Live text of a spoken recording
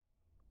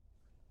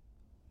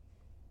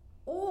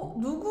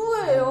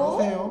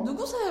누구예요?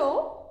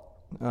 누구세요?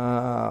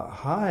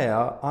 Hi,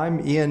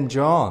 I'm Ian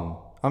John.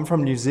 I'm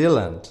from New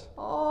Zealand.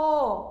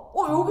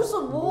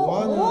 여기서 뭐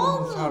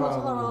하는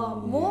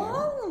사람? 뭐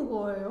하는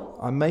거예요?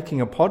 I'm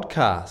making a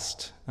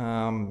podcast.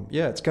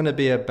 It's going to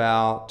be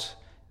about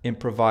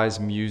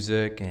improvised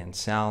music and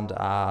sound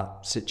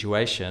art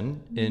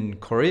situation in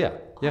Korea.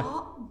 Yeah.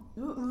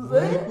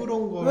 왜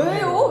그런 거예요?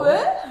 왜요?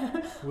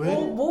 왜?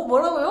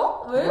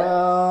 뭐라고요? 왜?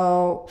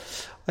 Well,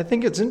 I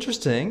think it's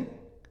interesting.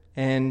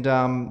 And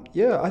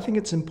I think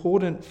it's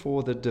important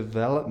for the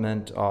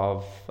development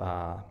of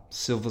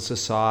civil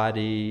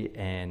society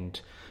and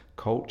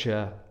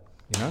culture,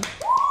 you know?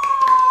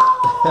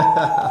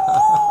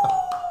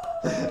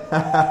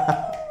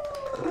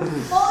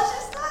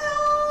 멋있어요!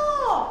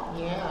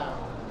 Yeah.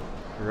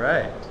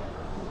 Great.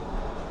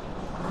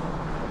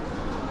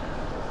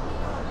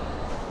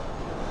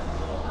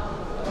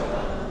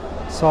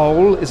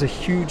 Seoul is a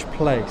huge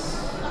place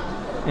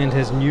and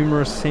has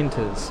numerous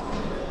centres,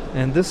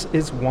 and this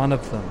is one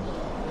of them,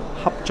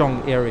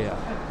 Hapjeong area.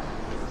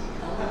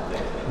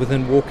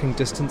 Within walking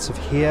distance of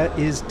here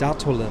is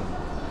Datolim,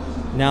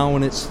 now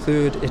in its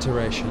third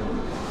iteration.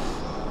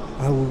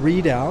 I will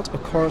read out a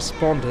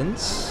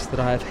correspondence that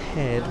I have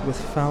had with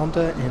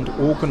founder and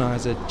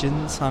organiser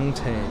Jin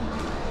Sang-tae.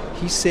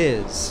 He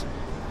says,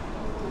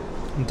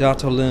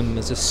 Datolim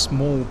is a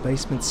small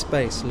basement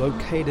space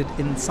located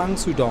in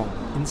Sangsu-dong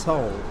in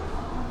Seoul,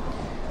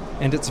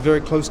 and it's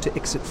very close to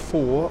exit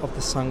 4 of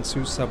the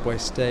Sangsu subway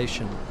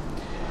station.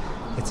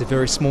 It's a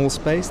very small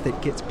space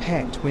that gets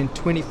packed when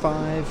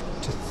 25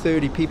 to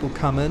 30 people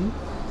come in,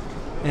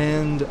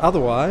 and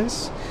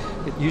otherwise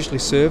it usually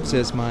serves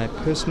as my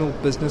personal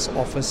business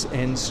office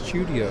and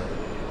studio.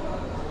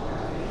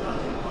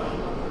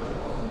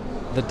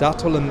 The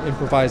Datolim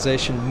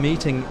improvisation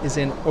meeting is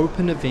an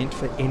open event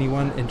for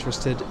anyone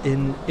interested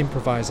in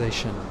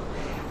improvisation.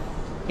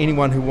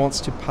 Anyone who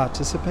wants to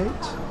participate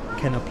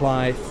can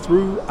apply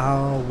through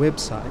our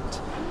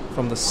website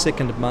from the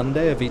second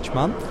Monday of each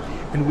month,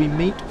 and we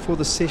meet for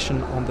the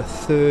session on the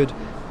third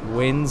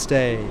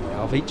Wednesday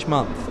of each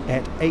month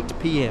at 8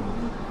 p.m.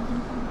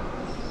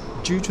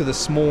 Due to the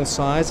small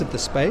size of the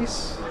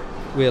space,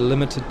 we are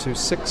limited to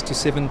 6 to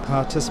 7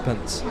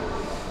 participants,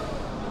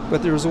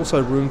 but there is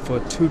also room for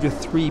 2 to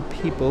 3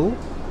 people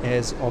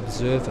as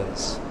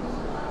observers.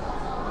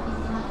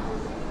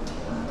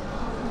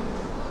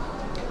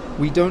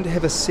 We don't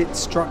have a set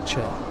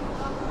structure,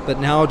 but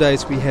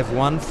nowadays we have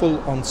one full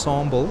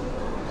ensemble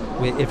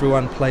where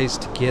everyone plays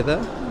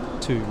together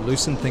to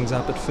loosen things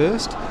up at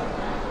first,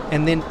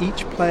 and then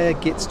each player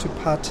gets to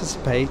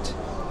participate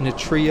in a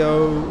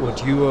trio or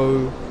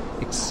duo,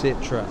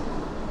 etc.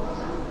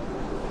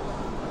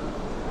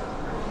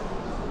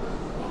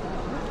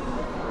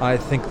 I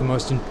think the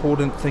most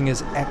important thing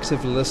is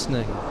active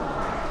listening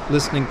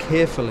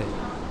carefully,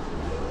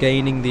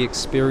 gaining the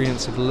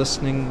experience of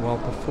listening while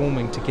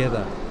performing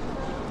together,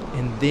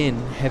 and then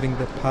having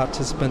the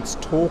participants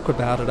talk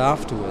about it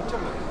afterward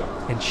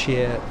and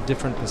share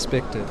different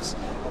perspectives.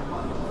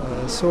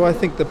 So I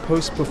think the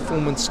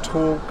post-performance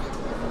talk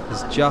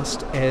is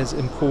just as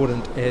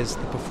important as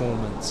the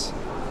performance.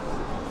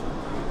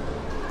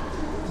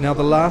 Now,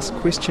 the last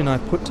question I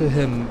put to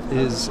him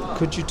is,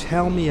 could you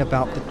tell me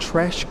about the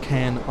trash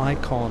can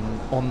icon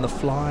on the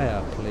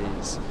flyer,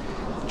 please?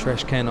 The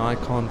trash can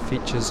icon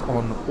features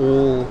on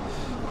all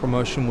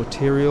promotional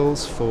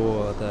materials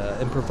for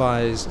the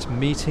improvised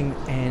meeting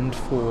and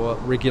for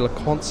regular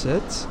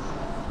concerts.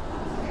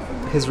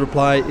 His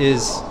reply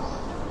is,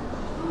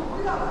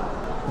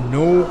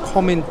 no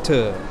comment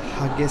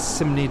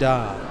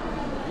하겠습니다.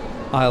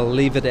 I'll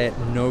leave it at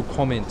no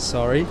comment,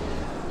 sorry,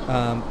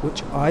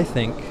 which I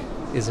think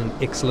is an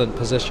excellent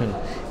position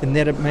in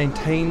that it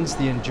maintains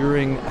the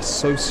enduring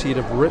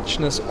associative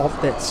richness of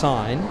that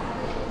sign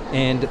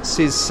and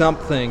says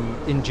something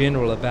in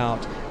general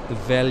about the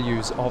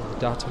values of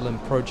the Datolim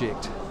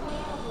project.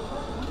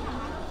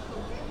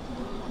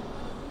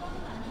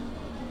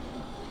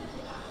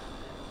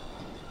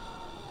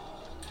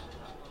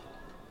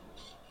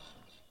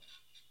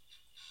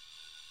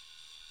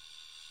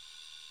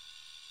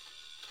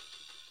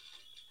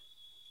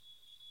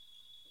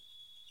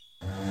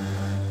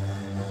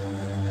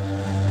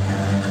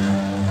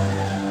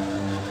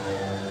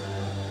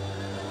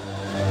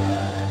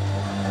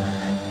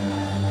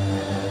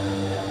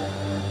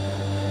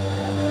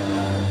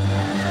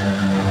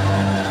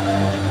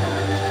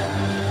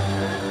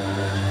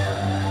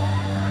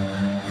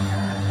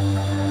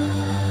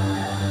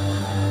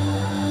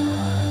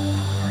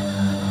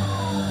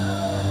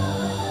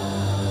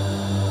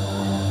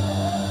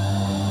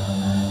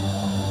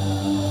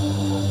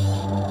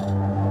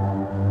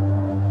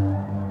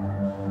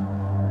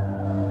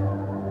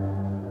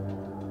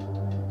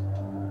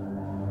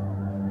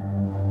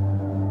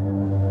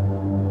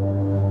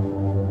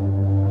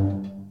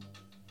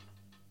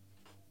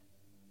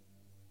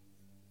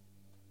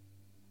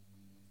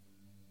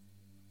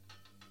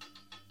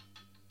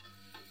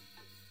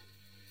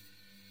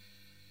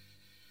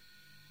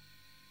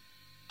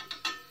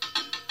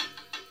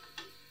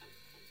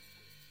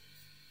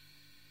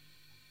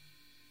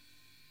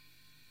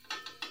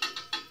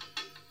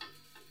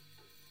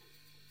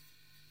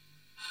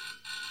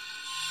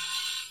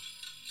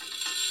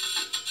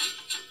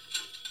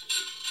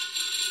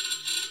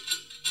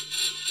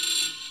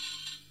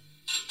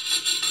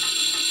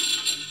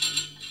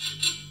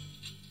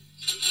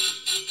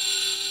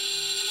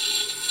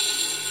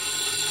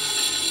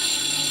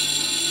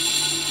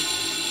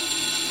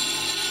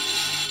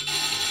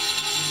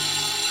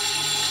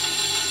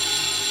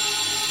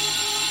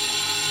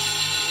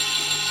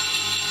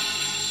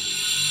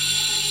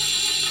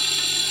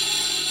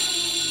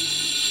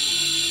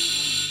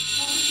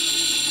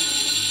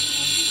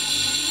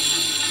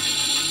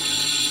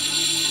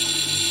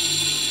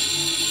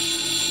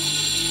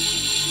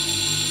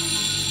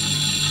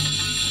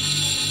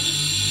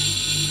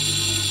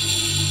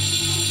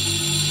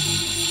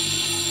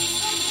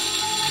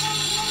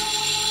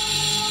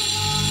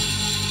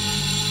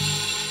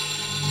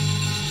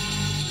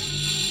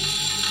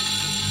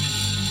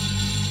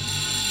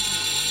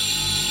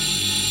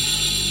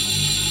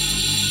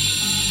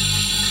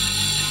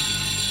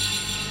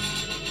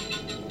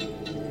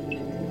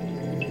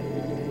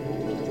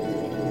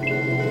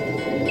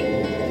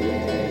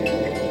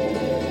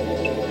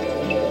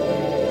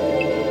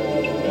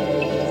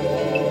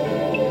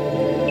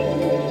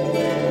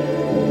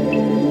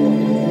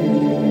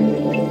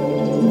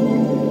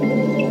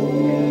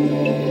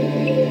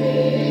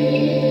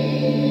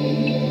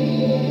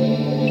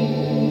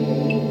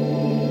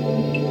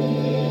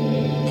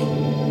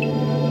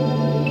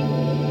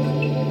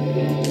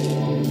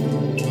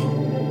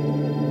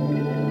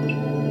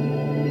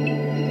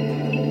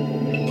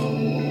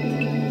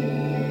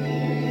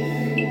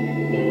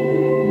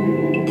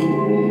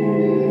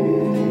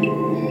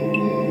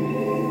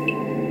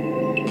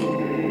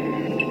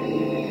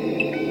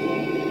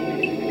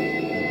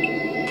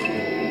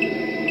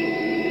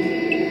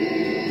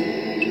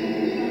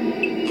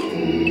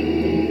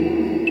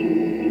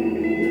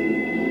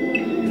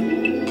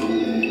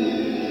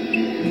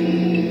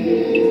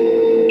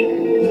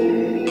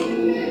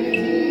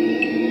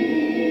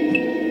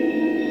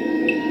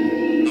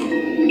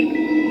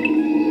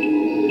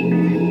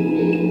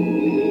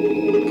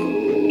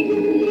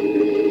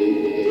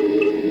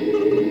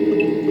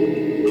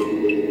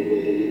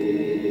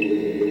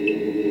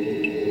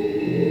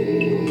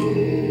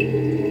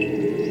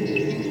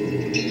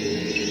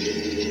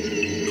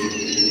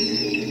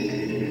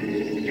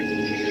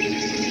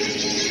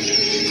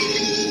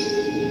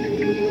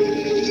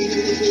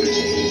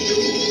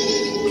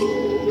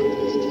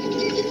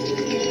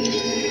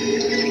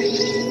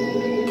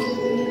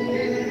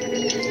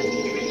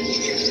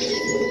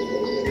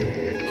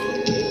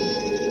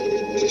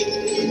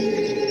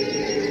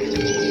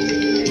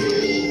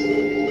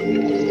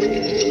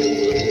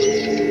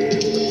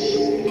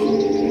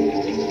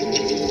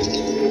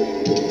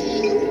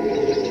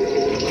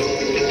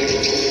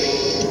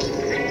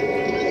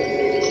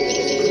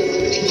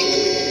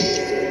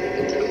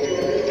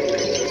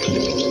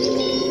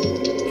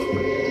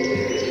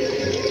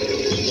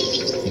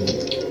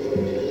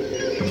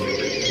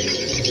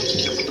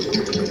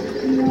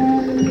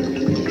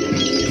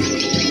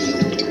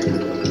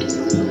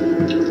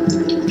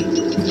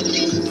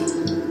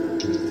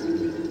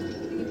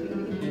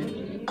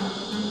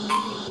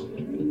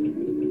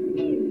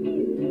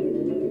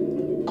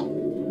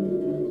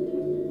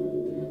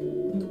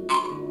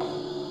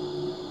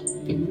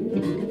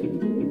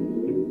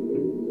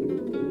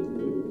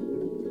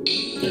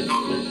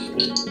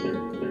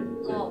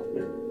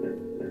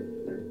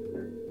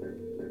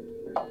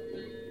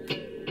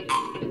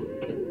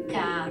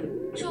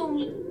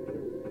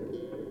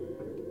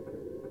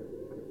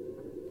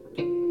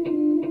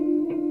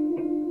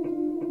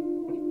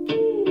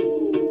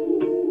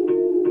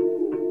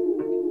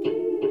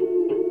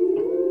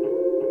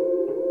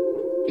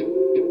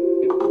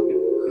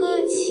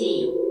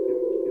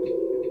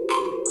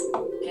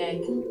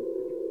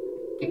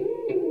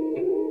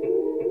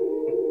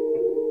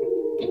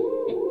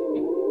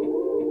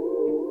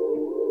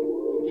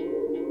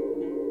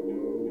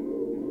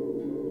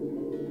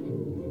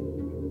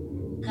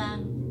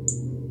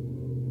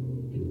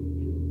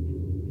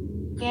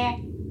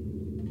 갈게.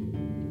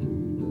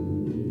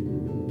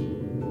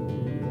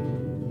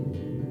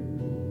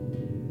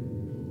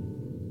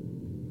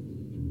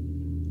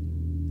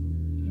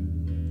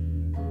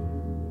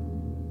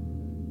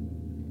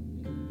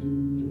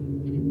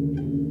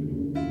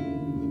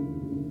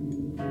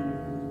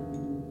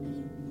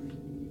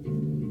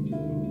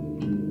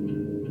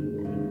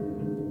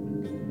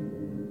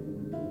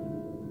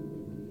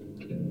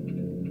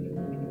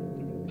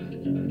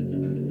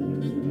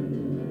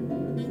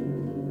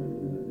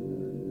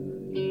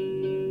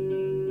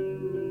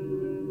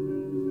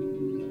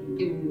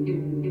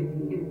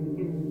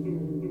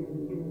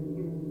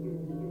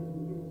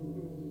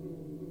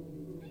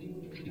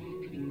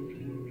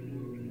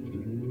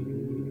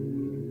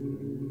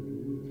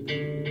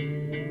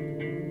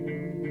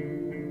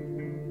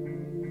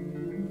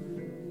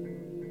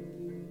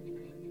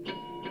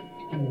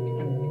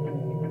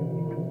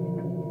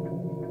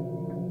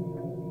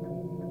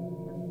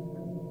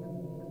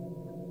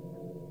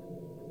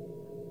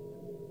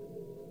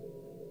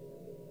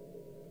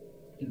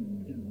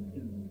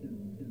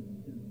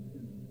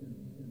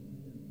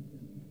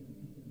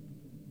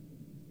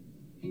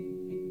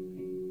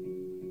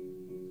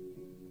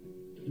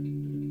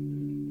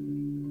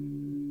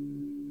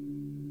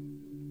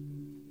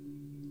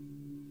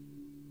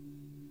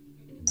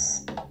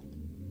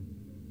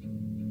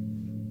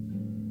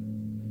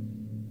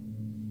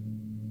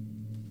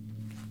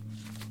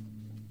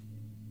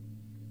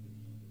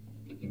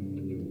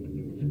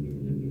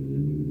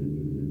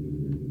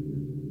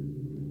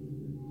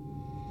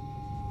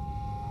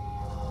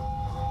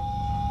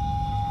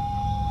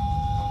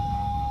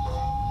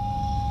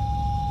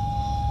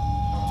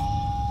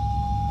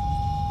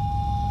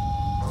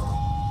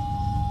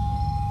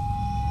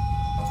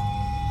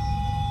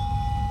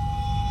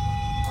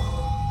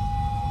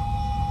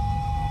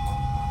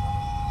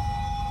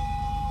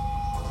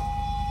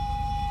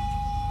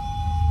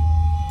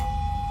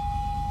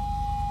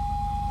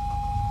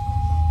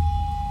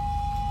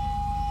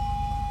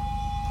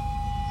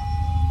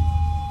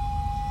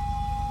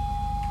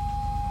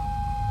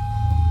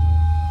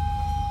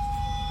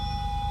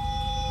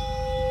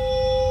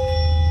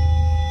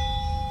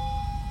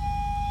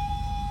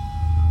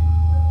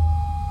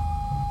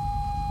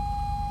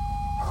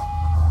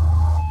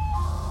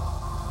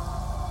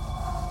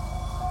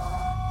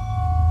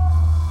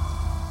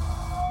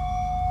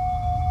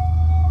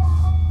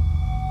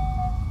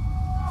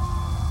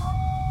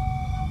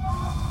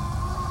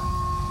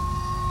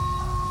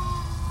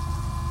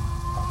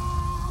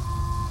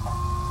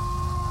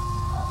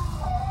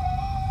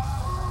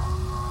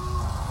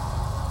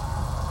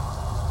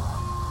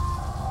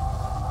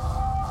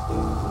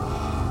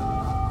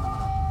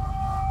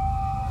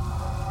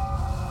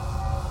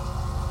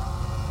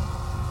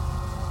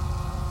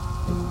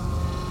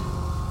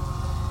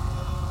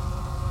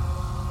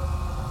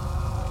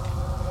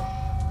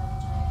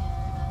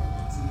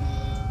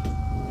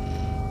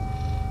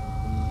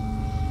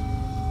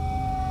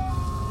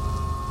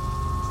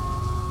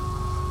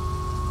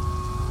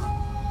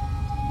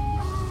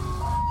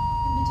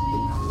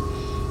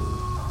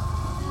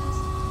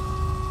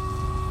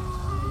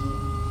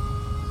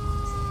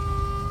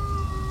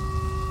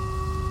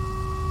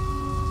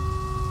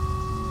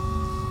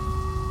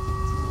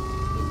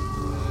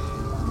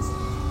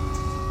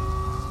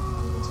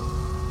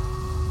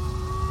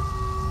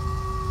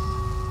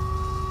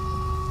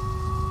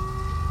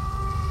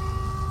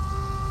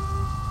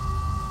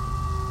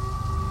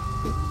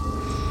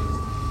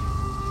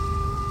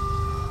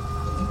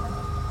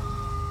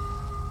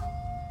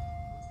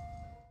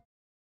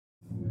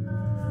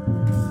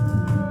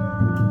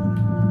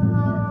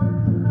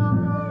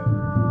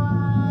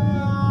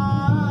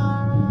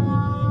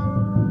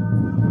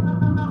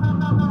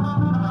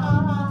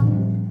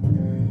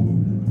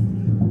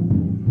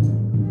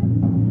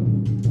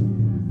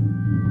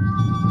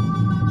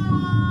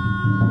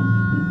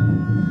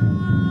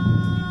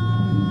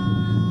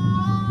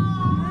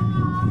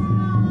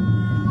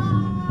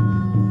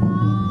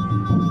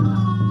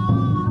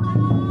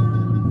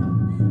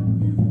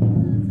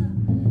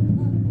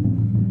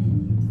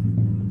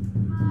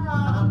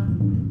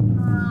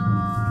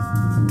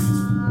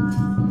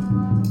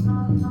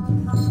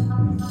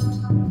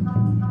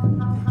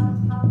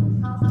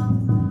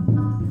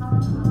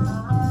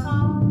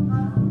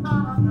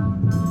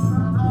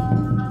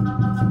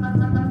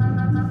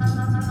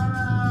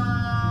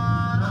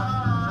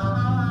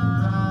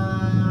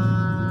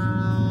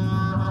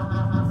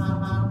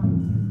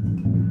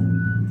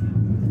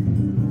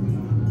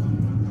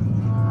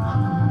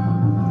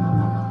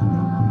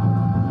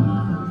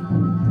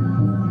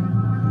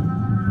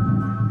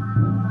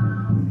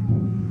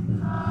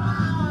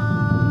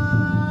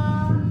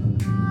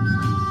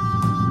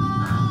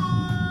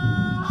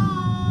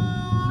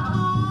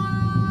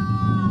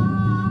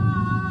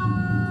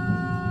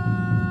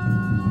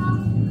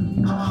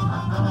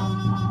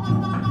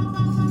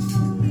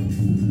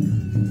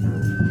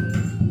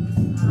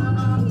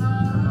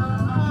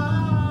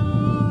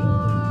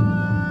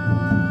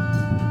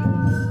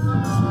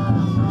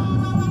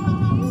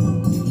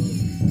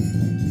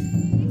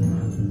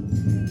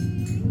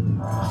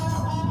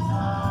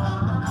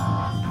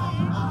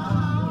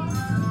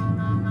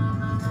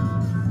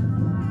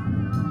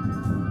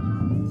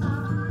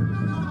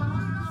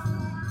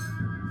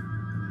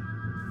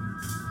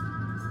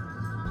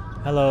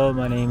 Hello,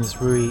 my name is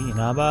Rui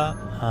Inaba.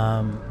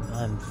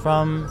 I'm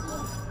from,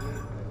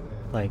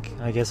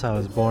 I guess I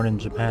was born in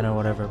Japan or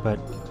whatever, but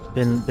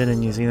been in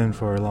New Zealand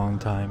for a long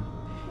time,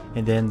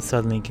 and then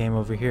suddenly came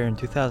over here in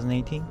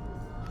 2018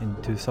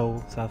 into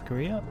Seoul, South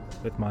Korea,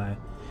 with my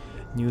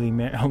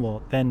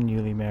then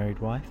newly married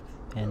wife,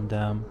 and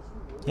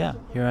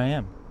here I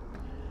am.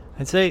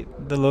 I'd say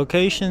the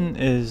location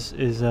is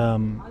a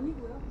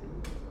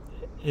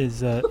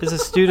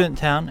student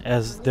town,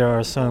 as there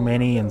are so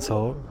many in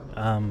Seoul.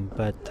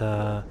 But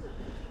the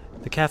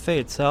cafe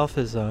itself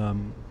is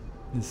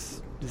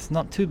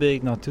not too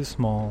big, not too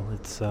small.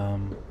 It's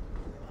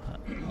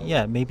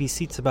maybe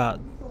seats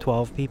about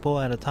 12 people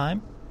at a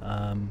time.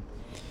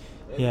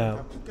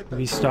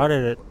 We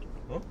started it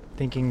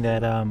thinking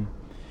that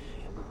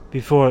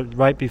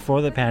right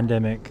before the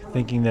pandemic,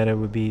 thinking that it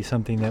would be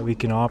something that we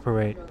can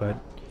operate, but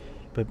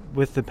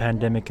with the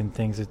pandemic and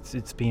things,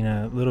 it's been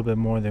a little bit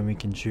more than we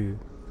can chew,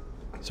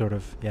 sort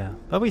of. Yeah,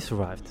 but we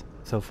survived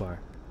so far.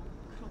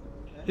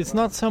 It's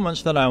not so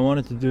much that I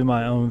wanted to do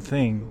my own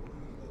thing,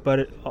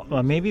 but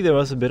maybe there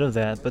was a bit of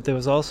that, but there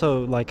was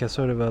also like a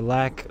sort of a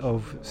lack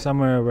of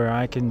somewhere where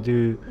I can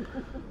do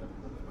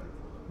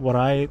what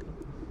I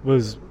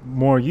was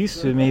more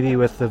used to, maybe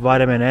with the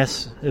Vitamin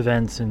S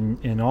events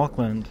in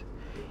Auckland,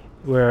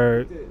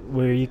 where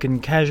you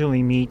can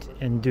casually meet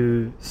and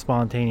do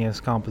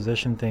spontaneous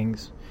composition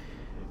things,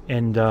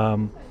 and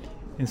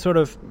sort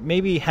of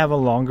maybe have a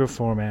longer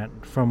format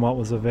from what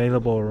was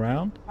available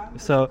around.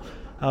 So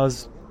I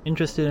was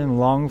interested in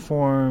long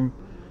form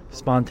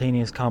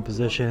spontaneous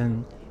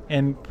composition,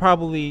 and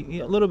probably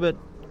a little bit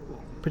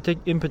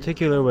in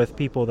particular with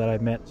people that I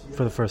met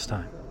for the first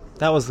time.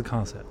 That was the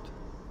concept.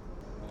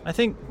 I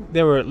think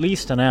they were at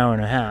least an hour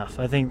and a half.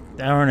 I think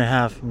hour and a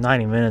half,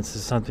 90 minutes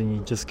is something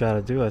you just got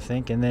to do, I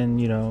think. And then,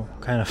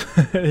 kind of,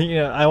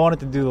 I wanted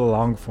to do the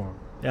long form.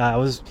 Yeah, I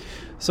was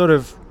sort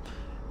of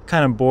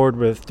kind of bored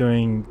with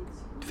doing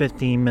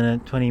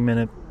 15-minute,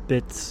 20-minute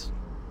bits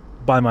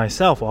by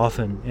myself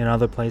often in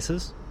other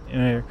places,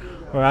 where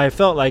I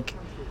felt like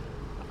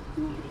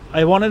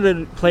I wanted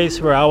a place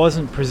where I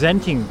wasn't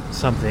presenting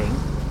something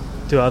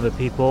to other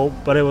people,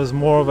 but it was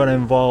more of an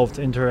involved,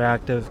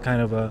 interactive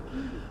kind of a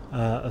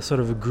sort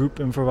of a group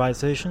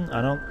improvisation.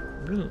 I don't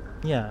really,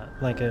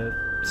 like a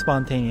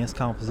spontaneous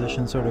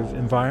composition sort of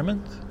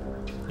environment.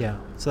 Yeah,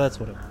 so that's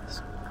what it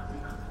was.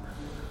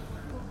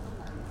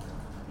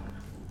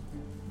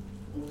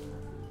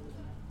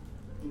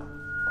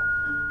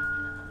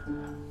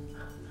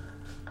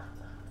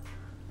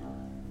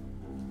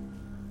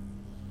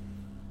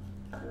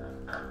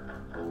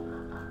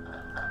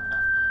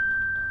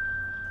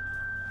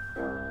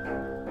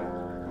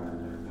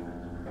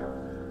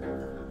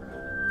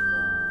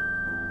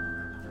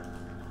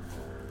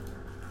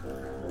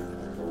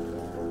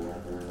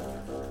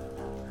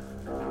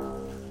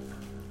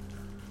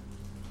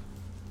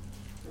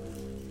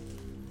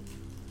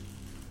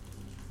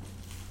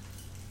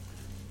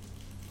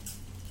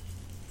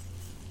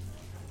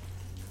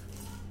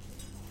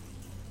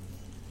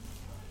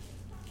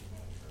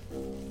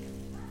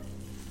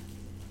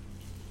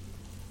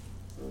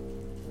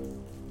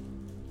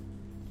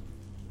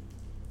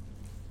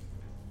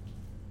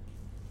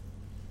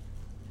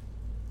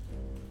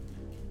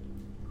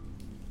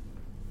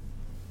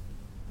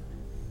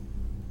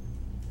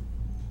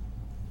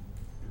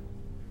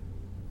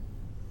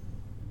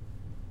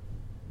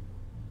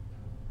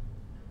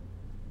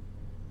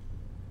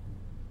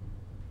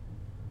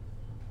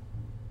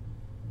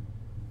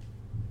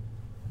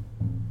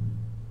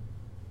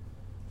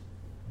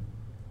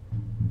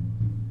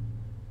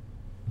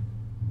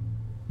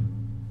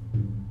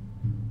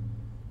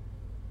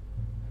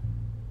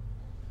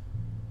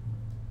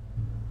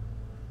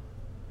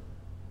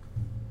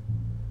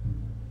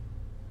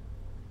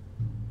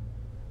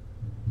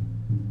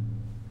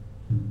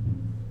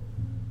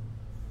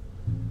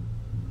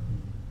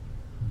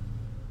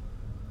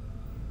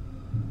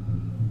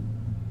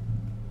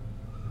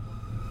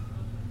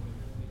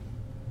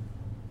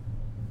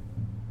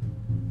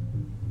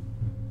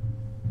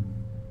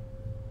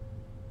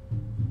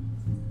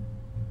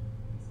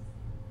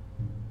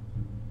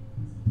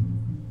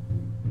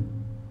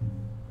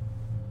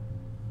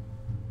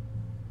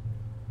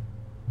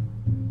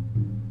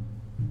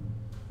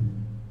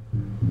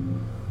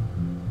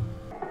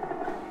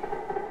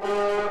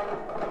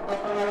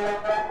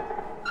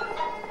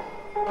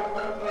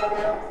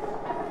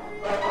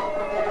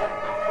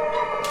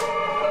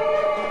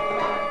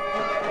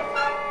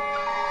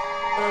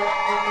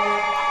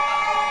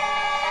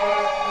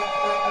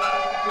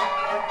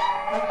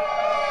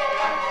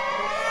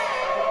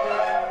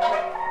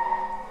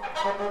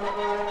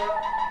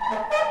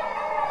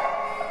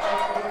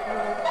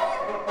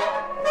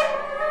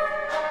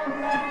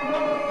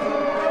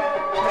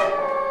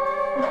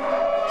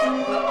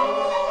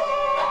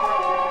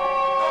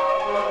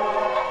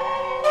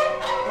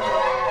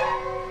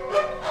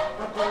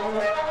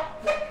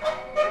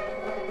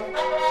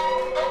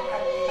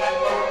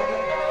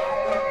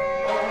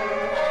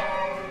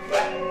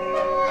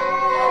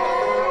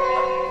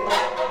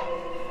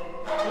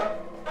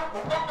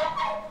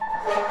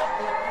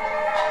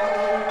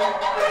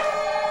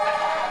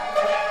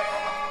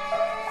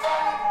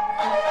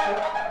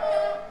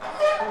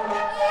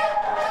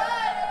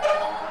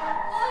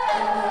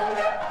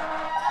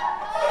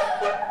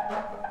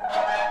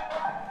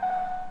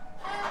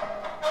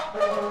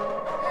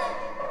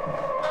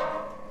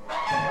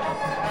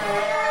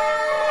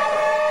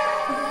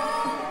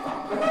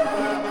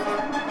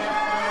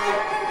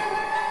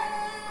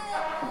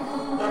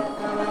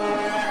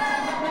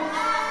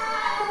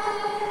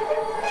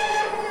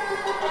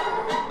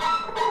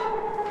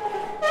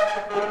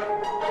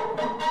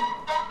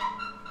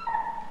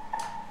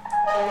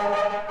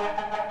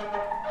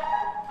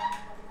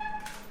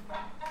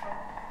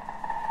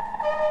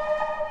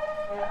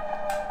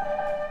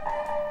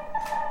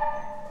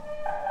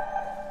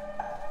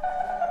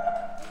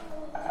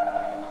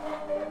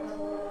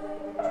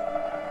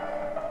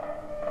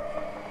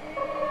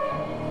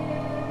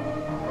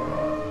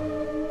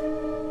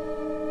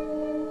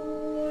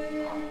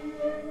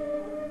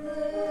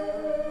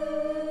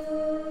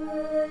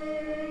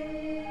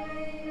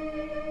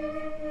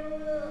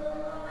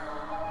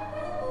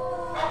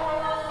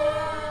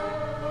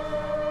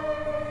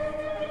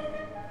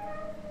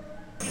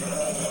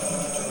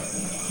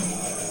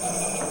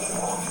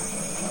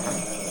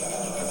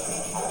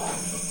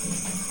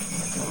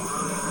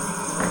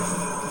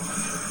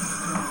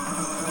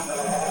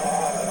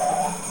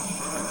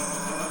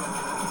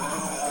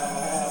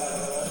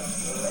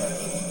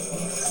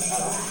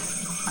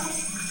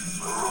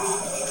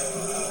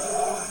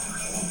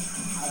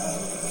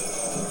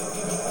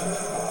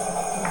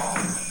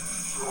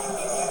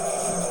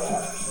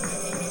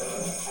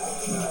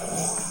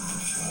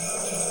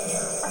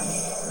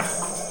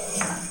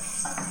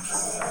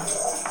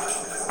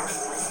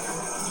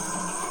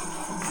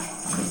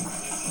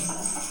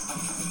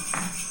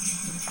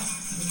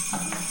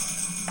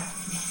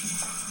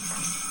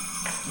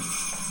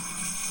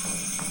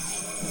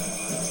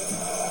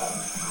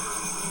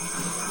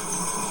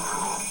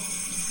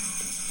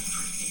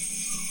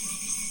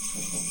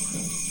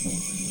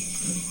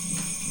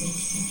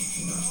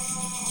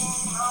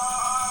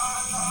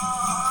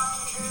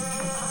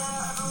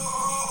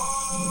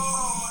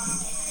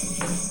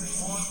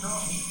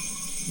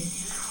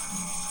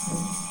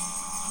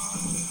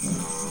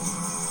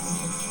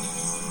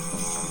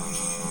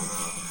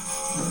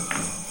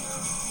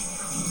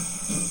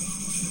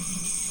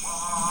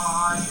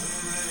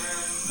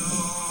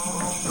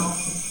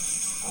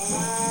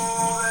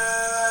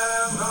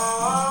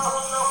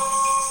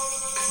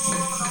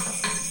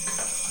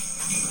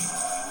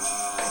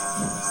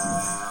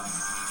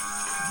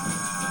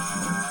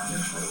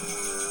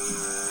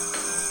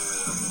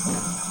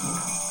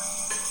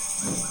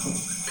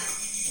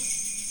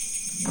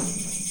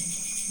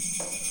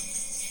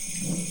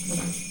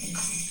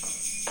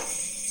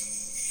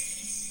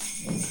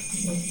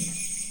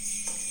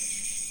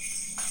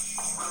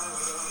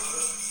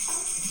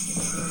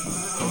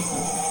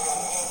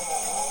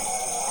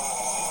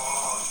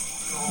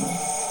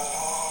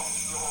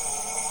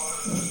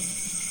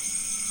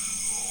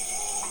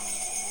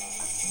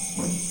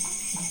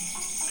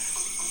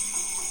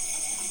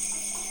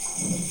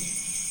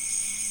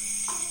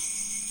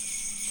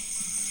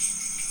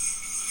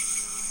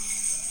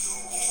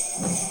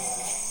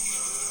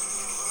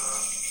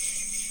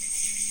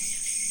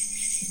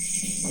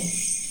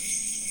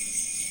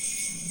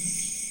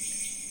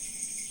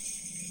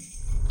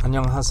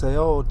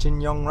 안녕하세요,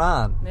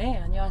 진영란. 네,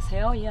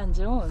 안녕하세요.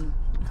 이한준.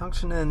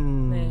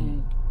 당신은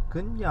네.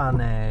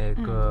 근년에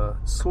그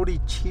소리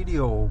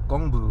치료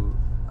공부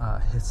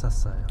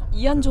했었어요.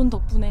 이한준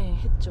덕분에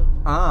했죠.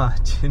 아,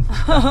 진짜.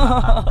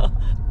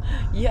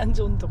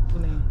 이한준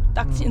덕분에,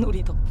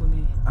 딱지놀이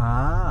덕분에.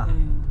 아, 네.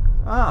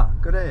 아,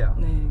 그래요.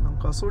 네.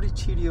 그 소리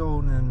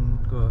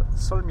치료는 그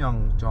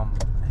설명 좀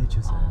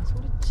해주세요. 아,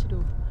 소리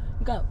치료.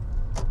 그러니까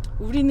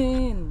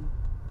우리는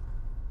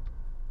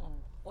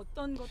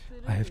어떤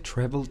것들을 I have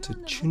traveled to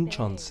표현을 할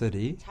Chuncheon 때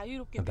City,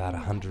 자유롭게 about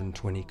표현을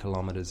 120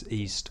 kilometers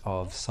east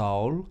of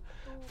Seoul,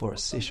 for a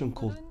session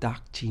called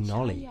Dakchi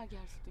Noli.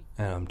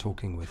 And I'm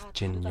talking with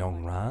Jin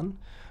Yongran,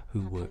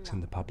 who works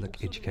in the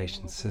public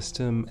education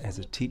system as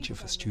a teacher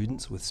for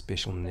students with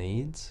special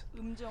needs,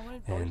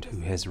 and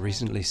who has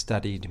recently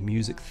studied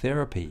music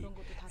therapy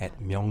at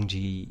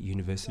Myongji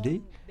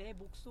University.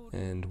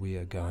 And we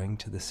are going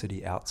to the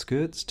city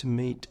outskirts to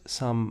meet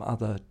some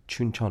other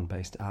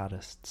Chuncheon-based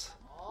artists.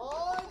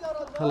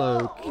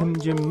 Hello, Kim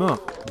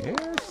Jin-muk.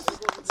 Yes.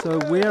 So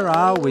where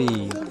are we?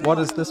 What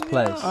is this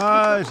place?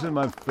 It's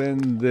my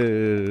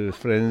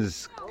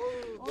friend's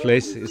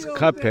place. It's a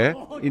cafe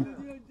in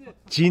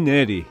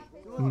Jineri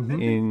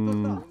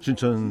in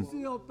Chuncheon,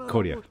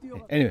 Korea.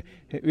 Anyway,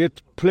 we're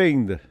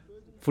playing the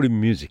free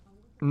music.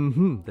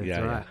 That's yeah,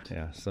 right.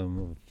 Yeah.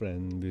 Some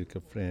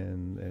musical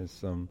friend, and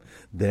some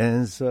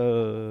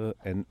dancer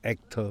and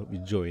actor we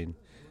join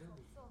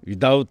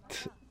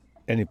without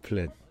any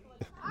plan.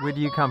 Where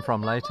do you come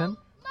from, Leighton?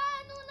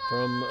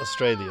 From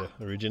Australia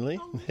originally.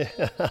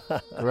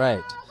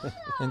 Great.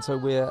 And so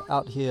we're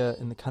out here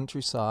in the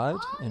countryside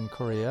in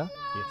Korea,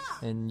 Yes.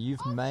 and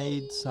you've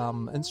made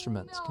some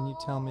instruments. Can you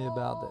tell me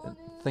about the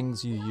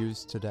things you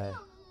use today?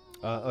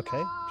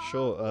 Okay,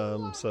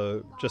 sure.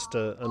 So just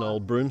an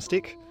old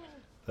broomstick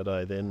that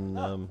I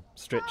then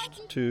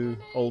stretched 2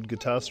 old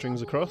guitar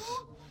strings across,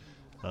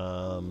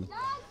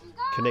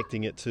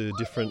 connecting it to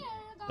different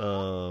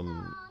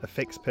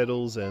effects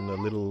pedals and a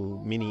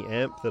little mini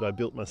amp that I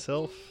built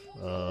myself,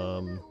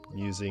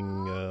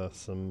 using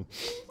some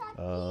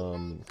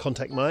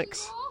contact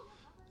mics,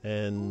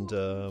 and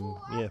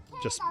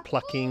just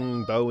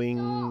plucking,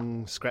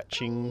 bowing,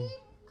 scratching,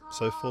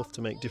 so forth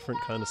to make different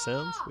kind of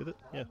sounds with it.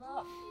 Yeah,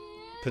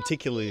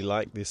 particularly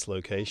like this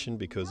location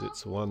because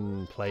it's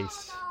one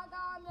place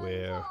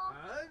where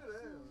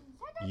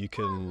you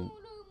can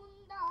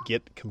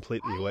get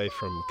completely away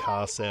from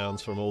car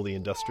sounds, from all the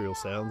industrial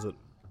sounds that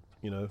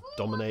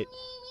dominate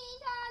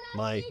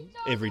my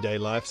everyday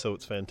life, so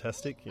it's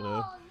fantastic.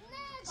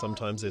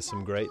 Sometimes there's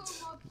some great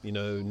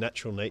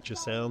natural nature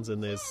sounds,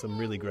 and there's some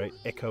really great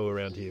echo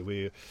around here.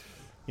 We're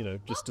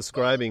just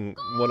describing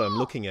what I'm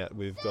looking at.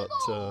 We've got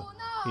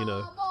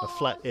a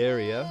flat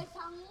area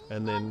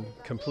and then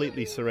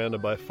completely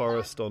surrounded by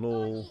forest on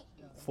all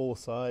 4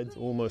 sides,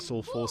 almost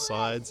all 4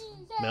 sides,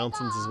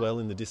 mountains as well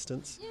in the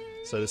distance,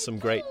 so there's some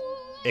great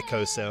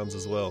echo sounds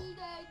as well.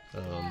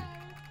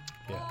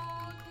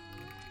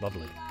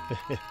 Lovely.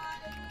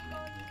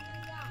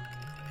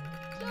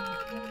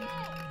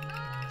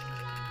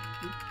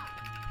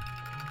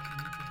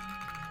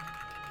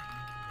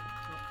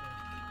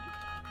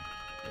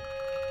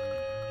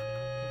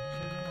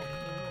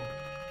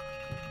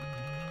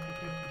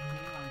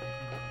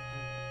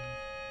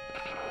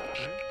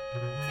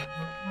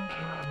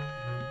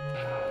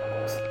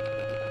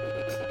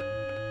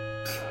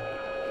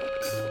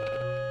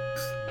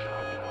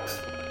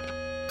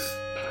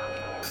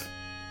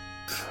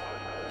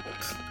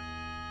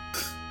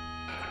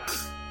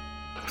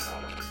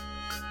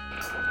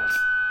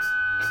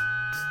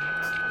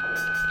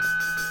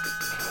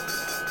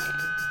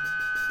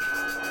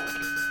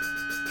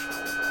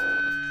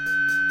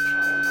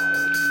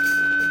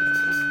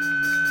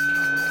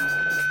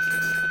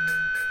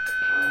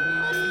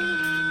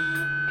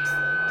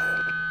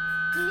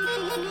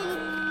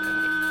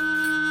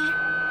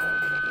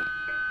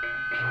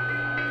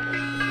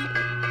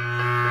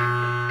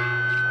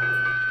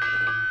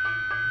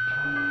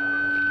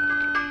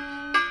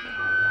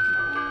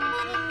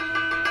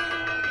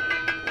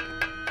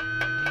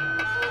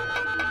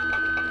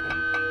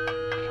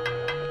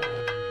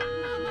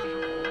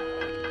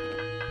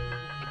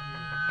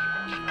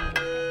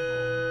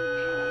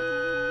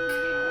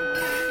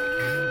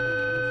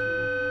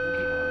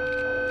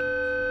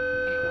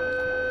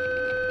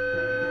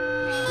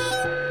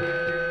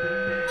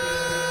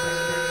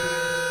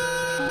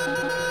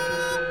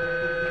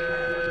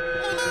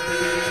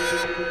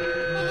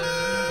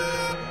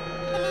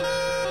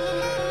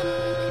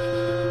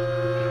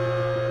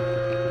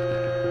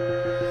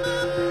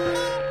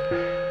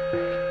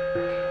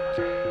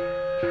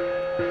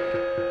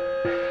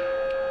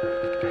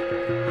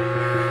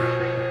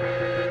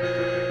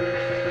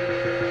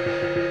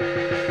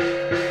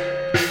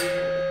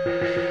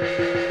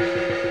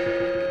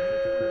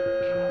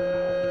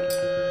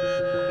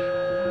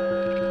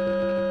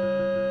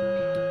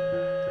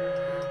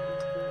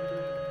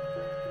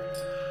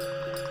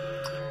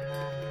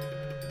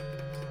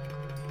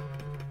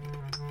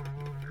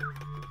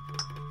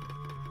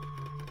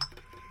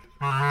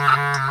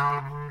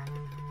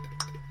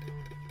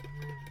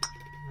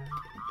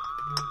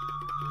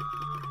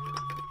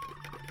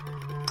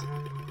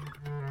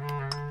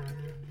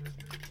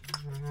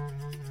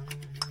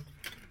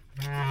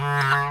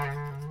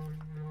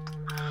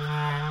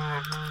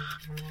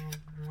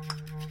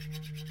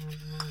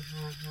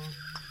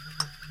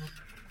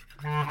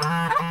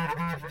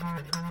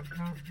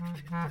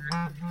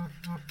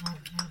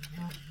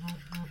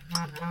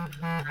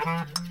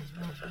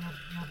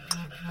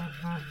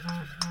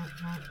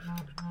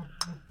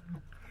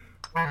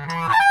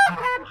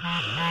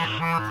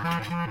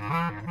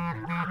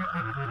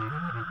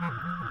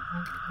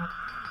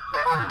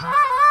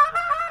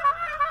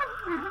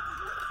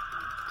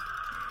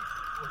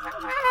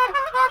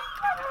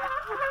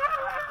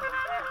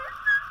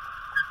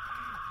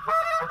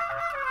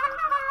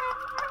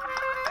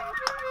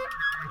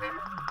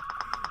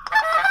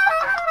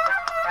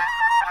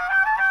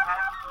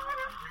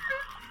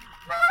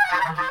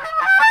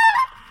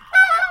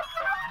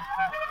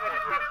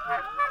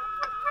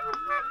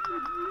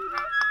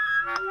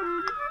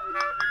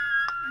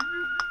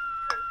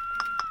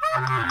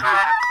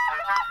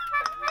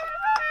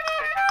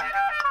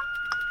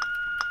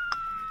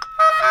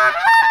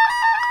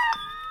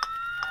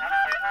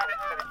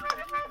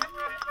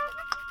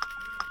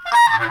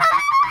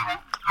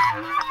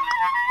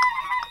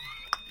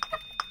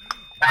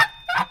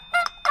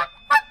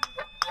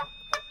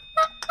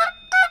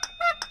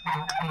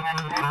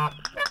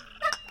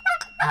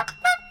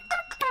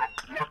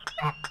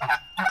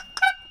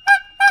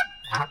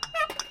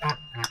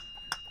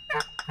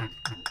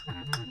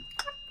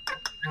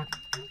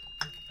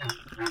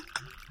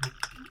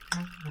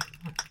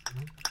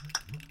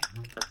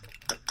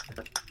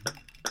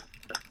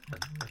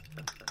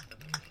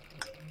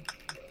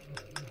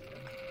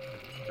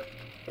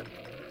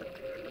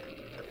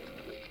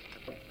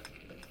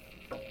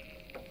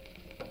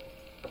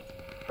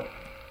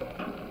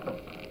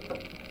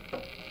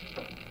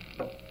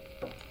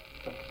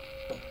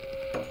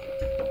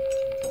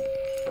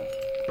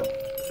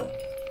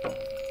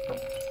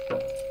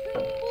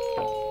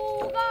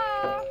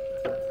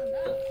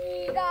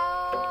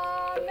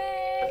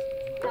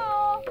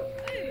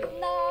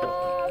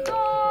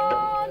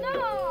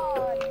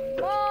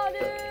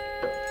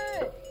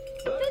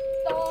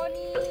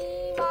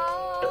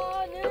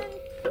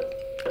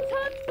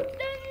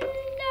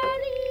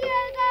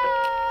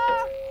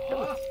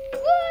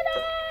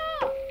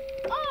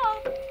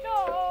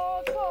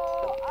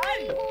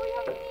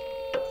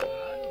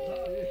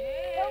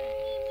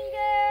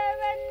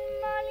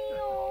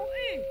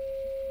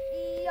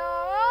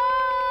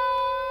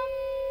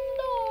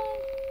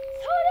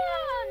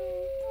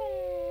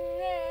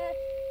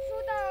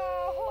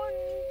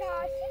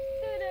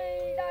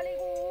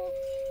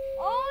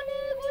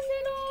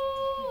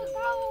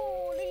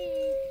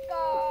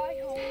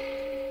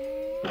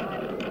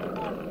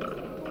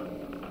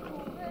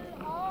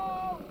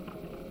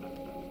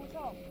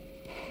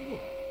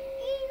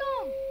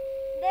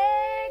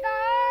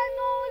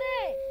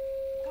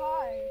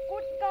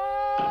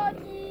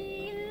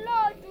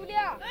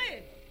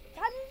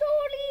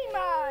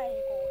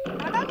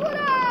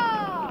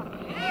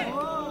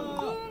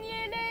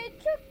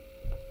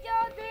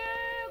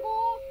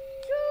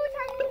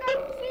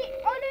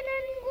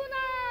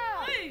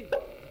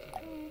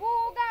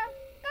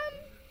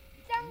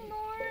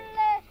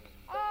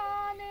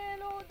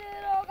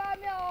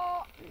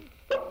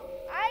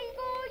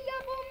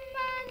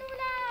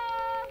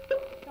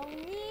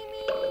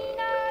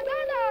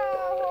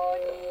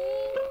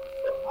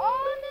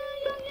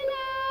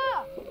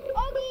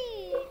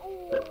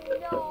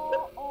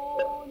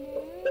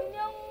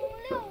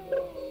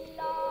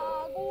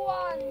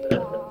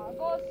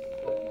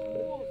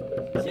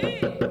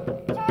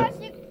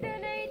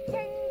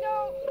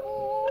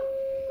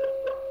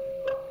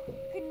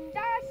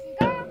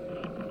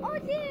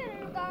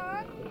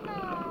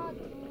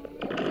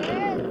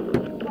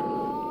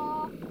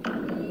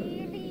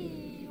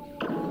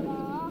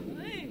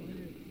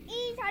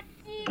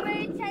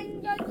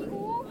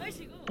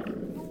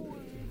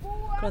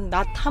 그런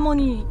낫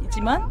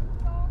하모니이지만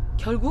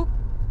결국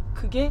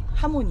그게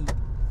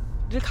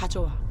하모니를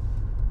가져와.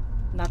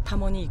 낫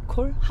하모니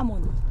이퀄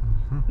하모니.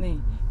 네,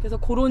 그래서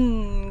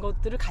그런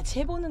것들을 같이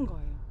해보는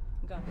거예요.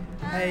 그러니까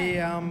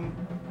Hey,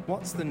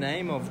 what's the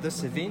name of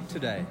this event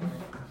today?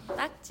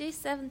 딱지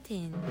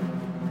 17.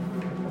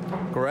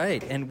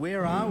 Great. And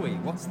where are we?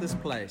 What's this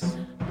place?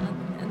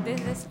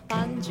 This is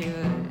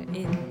Banju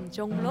in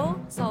Jonglo,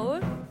 Seoul.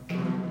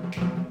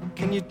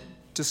 Can you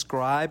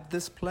describe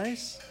this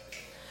place?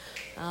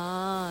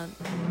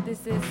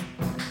 This is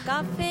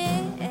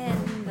cafe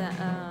and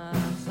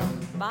some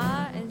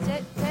bar and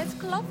jazz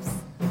clubs.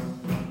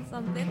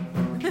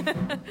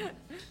 something.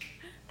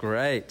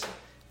 Great.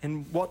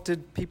 And what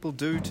did people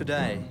do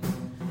today?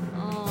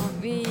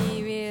 We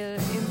will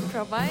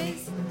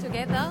improvise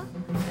together,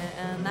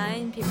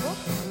 9 people,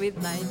 with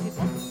 9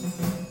 people.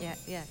 Yeah,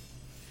 yeah.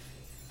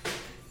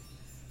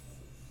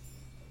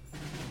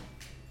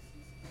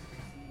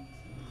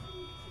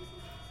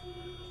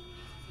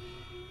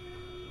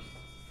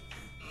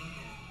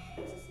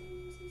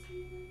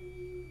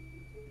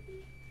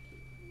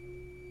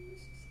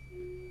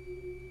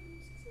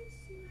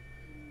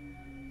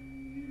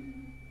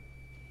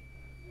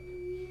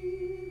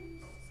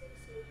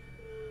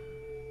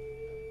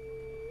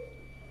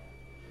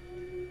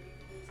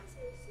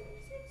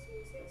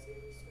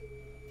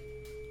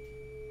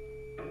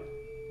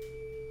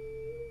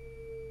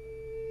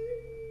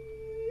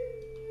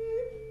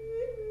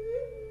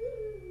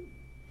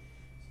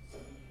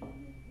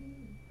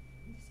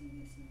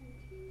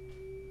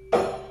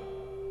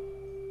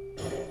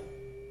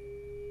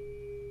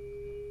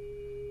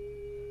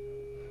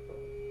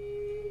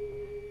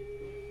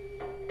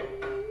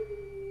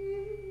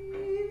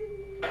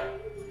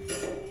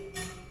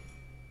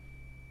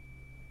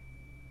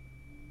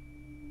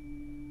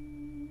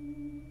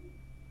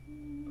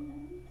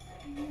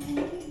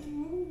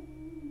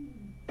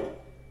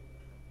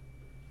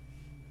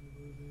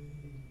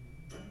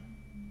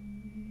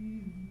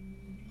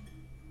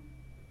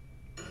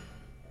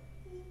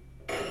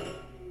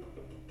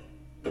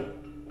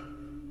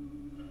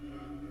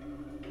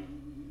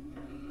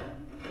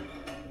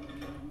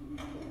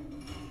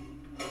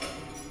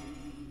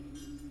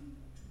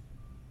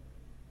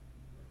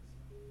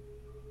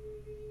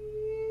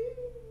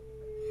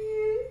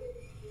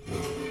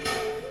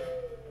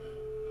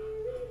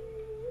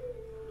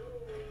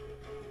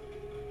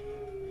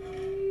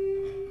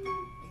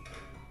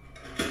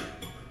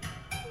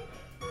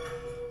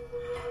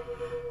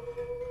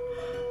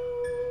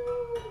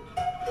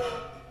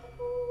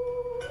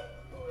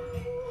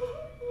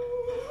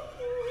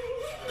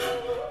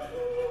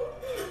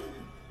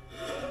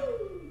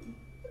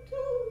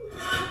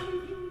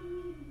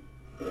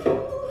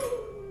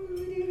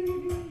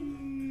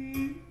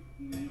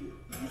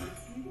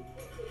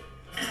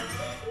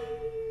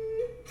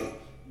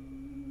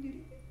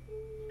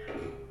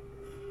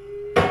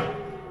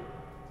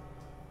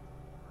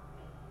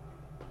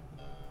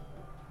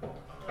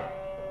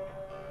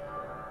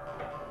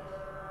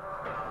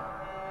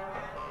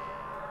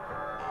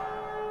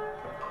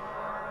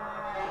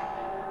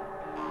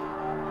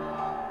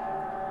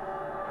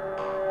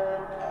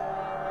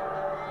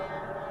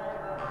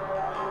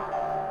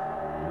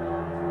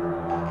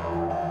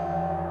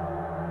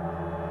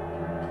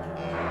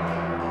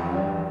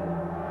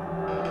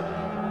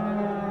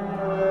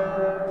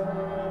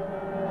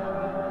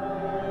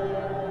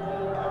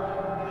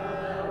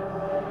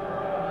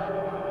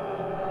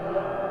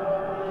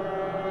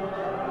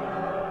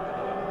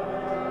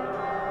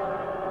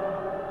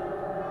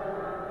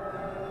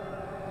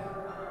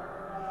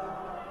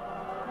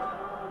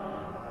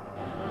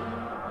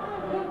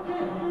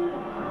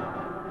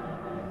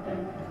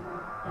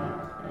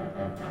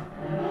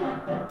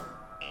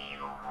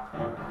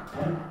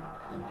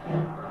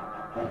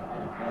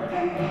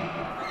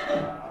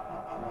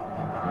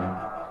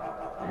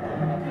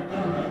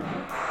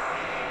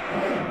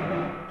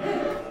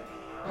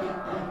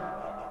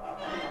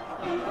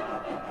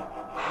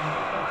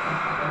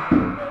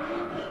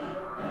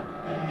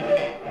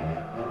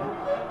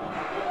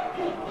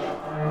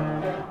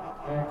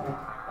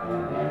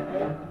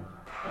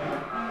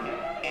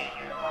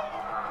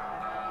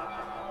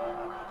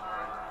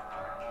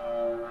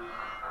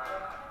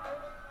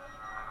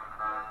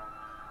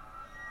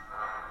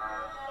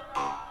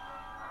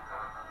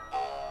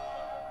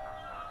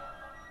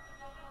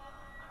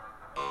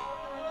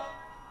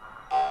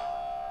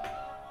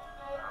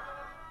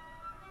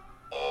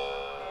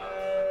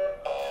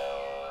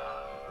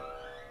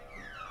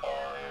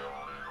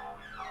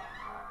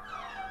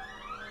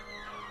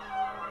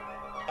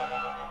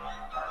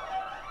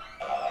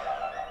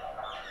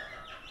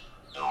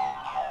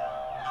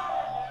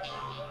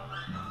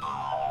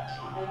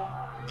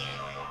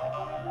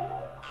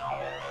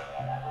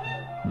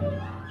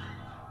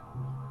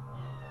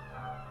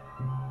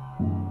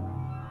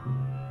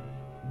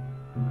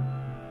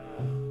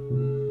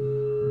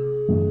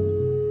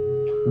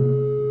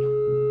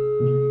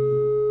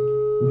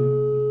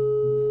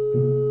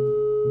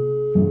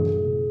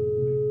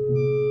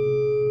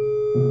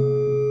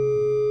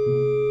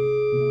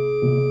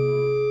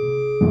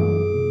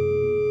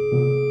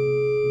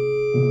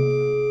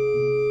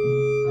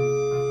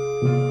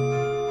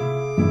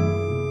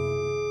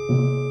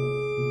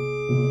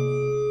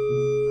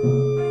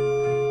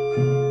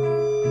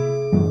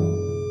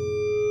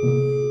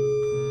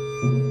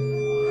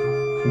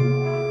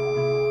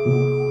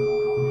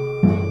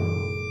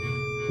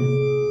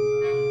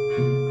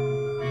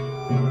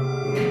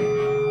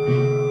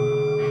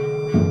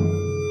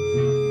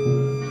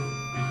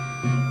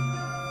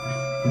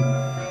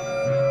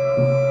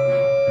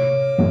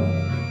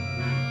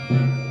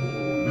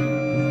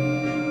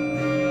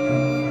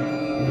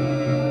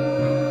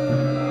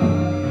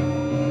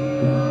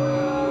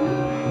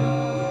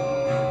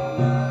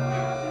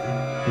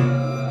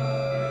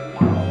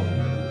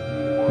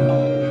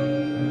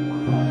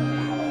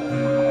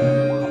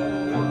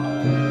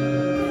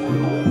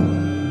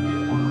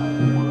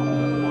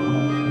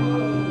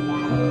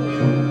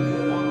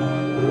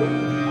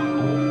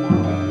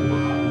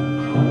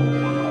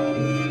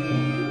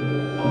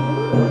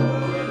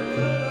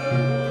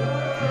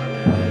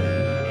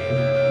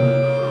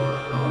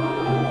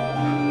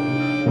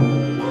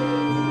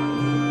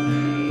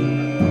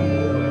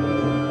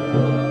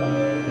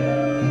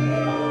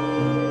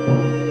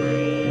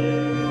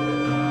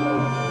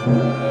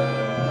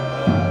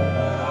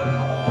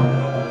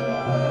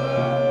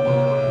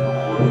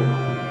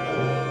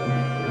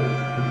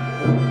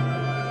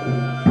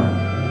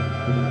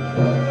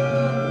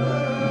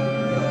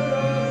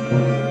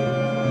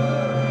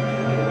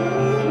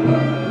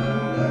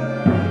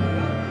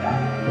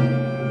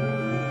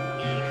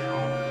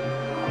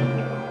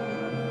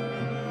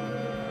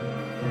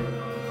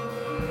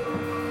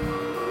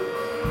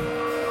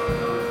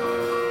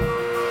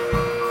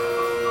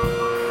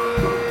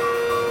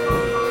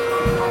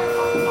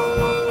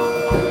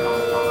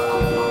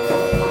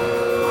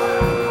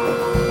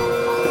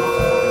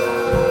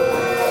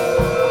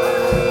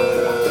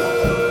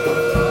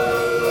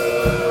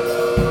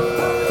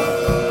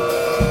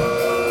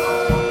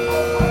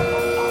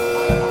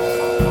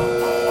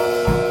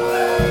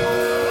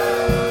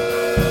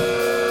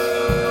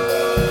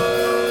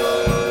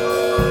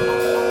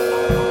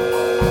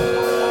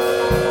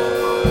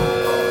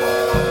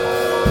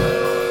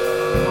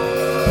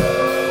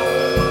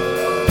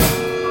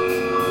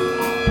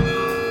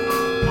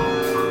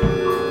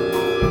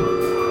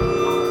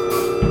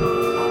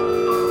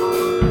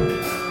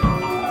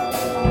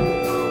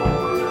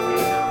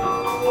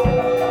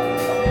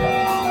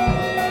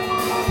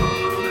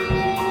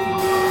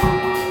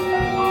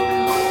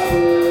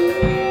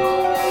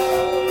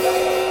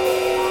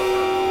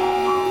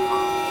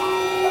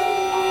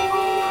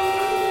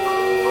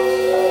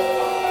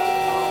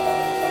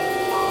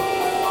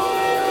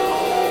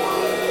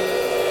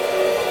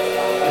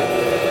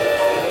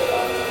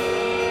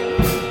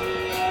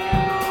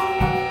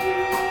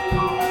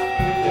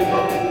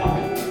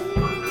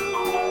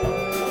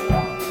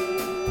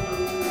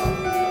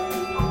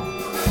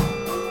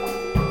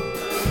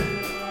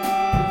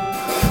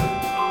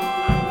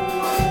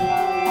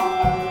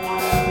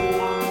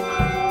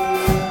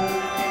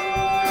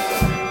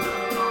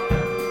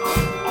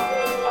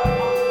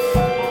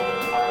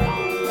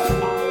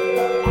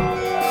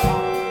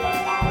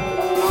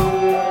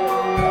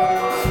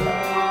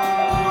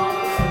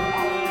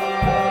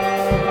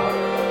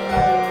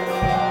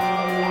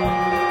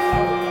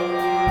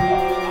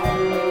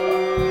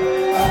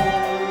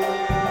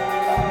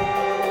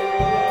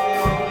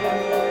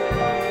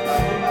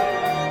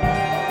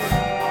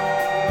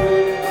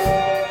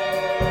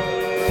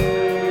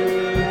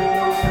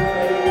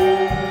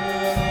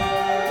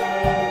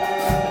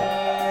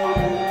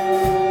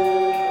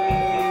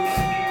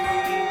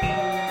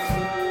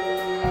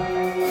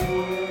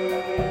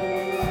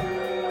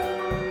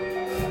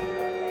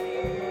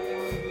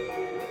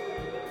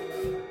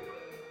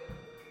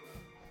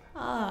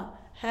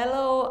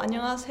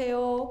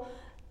 안녕하세요.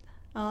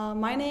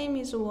 My name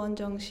is Won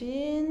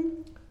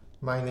Jung-shin.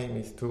 My name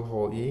is Do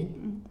Ho-ee.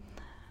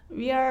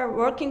 We are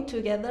working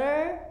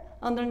together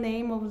under the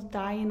name of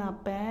Diana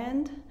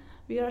Band.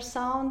 We are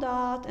sound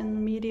art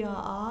and media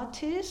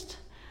artists,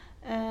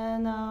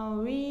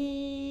 and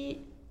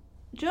we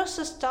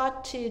just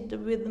started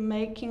with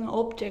making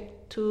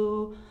object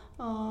to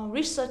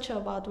research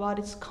about what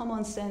is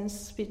common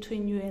sense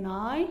between you and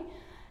I,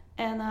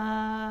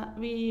 and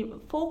we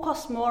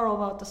focus more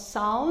about the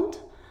sound,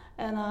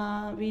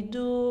 and we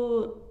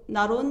do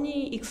not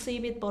only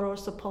exhibit but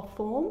also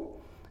perform.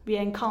 We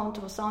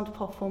encounter sound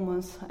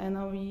performance,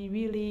 and we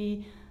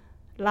really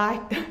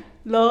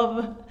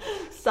love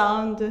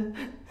sound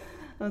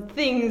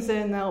things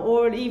and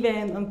all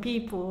event and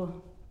people.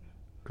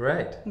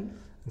 Great.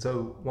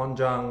 So,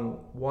 Wonjung,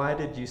 why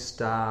did you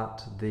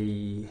start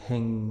the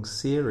Hing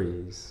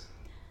series?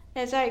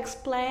 As I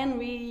explained,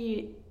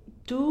 we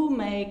do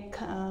make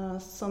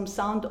some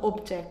sound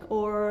object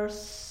or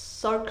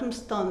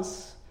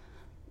circumstance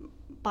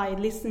by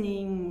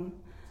listening.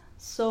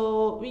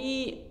 So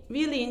we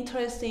really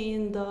interested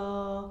in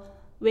the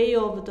way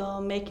of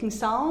the making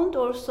sound,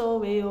 also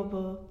way of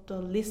the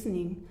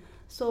listening.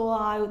 So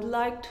I would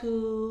like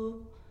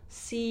to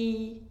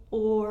see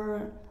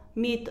or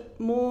meet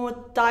more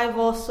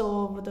diverse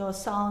of the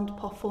sound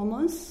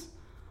performance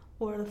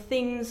or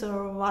things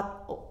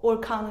or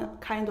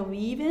kind of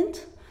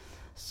event.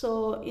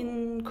 So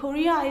in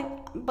Korea,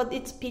 but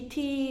it's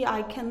pity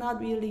I cannot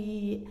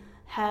really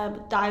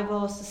have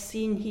diverse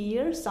scene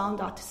here,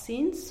 sound art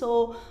scene.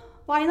 So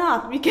why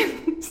not? We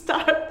can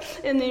start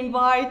and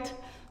invite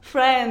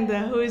friend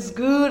who is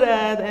good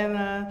at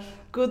and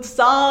good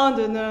sound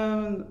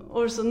and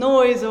also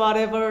noise,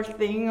 whatever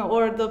thing,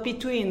 or the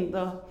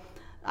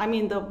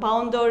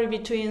boundary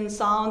between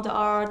sound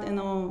art and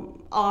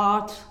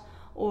art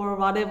or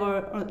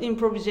whatever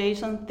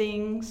improvisation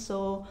thing.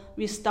 So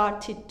we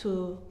started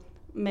to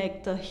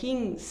make the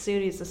Hing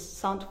series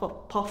sound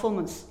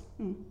performance.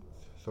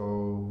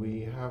 So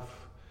we have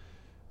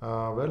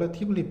a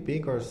relatively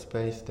bigger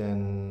space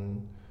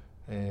than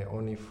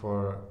only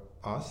for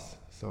us.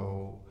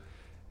 So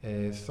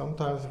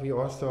sometimes we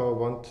also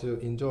want to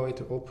enjoy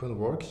to open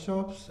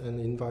workshops and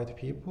invite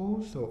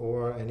people. So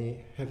or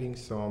having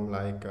some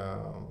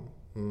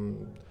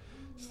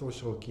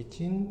social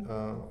kitchen,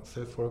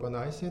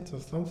 self-organized. So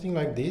something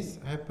like this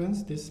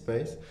happens. This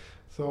space.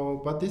 So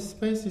but this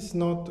space is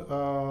not.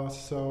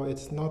 So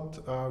it's not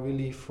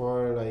really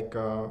for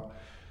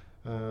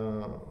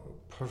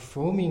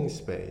performing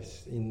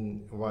space in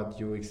what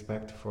you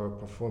expect for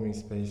performing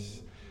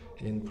space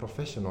in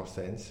professional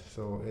sense.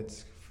 So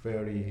it's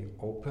very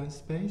open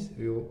space.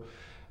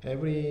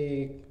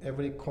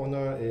 Every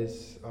corner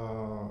is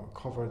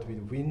covered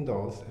with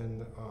windows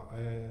and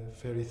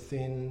very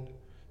thin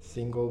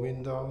single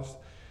windows,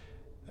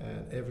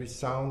 and every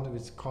sound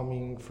is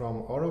coming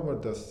from all over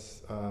the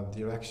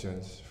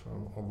directions.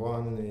 From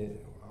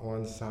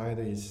one side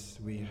is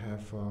we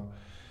have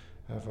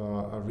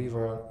a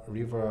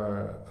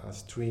river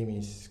stream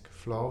is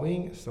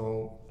flowing,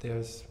 so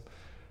there's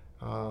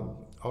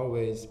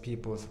always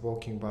people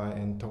walking by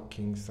and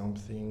talking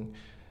something,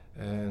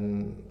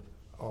 and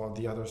on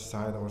the other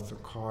side also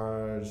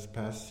cars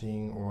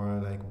passing or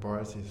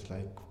birds is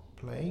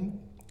playing,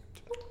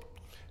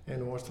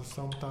 and also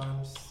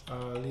sometimes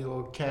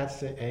little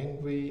cats are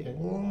angry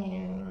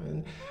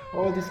and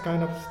all this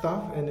kind of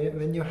stuff. And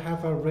when you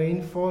have a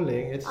rain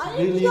falling, it's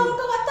really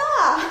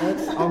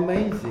it's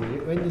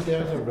amazing. When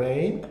there's a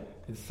rain,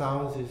 it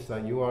sounds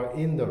like you are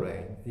in the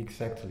rain,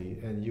 exactly,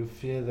 and you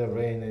feel the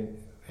rain and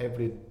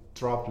every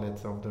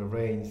droplets of the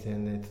rains,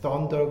 and it's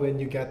thunder. When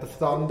you get the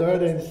thunder,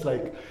 then it's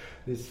like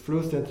this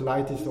fluorescent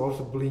light is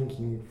also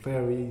blinking,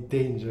 very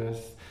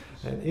dangerous,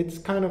 and it's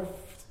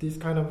this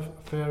kind of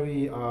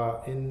very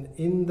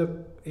in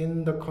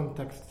the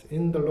context,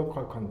 in the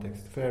local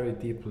context, very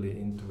deeply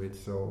into it.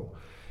 So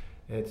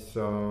it's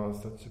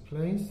such a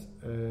place,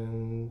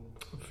 and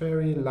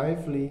very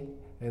lively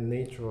and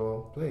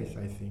natural place,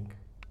 I think.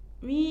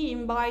 We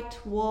invite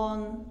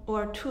one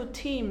or two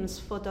teams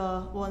for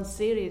the one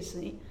series.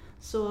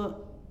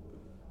 So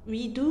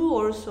we do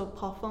also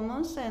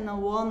performance, and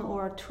one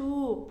or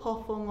two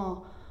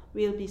performer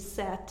will be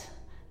set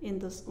in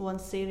this one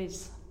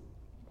series.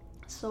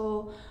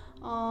 So,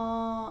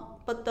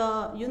 but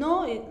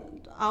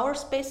our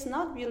space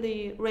not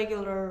really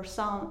regular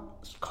sound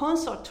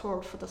concert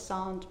hall for the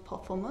sound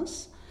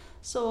performance.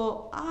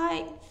 So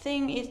I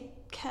think it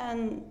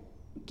can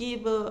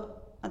give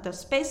the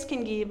space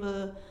can give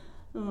a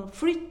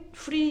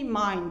free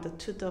mind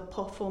to the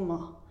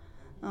performer.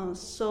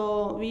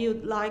 So we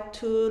would like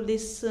to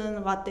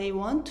listen what they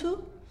want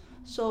to.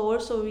 So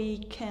also we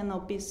can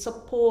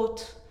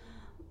support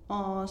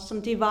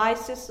some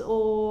devices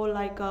or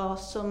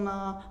some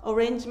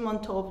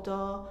arrangement of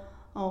the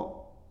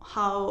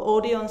how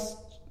audience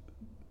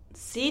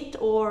sit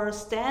or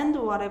stand,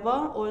 whatever.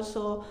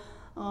 Also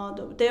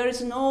there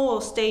is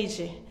no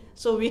stage,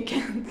 so we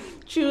can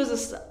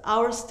choose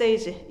our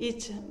stage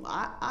each.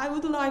 I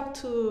would like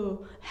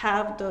to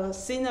have the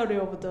scenery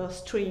of the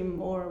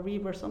stream or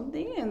river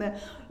something, and then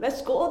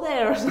let's go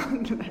there.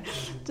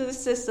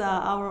 This is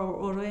our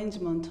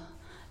arrangement.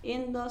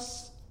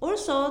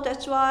 Also,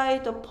 that's why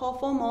the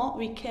performer,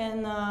 we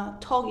can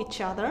talk each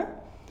other.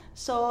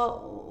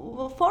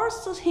 So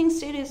first thing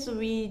series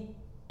we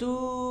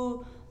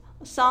do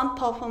sound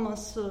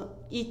performance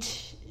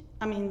each.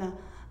 I mean,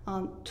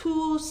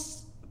 two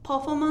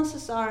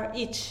performances are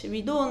each.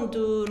 We don't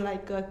do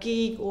like a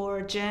gig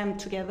or jam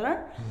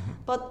together.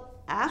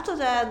 But after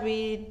that,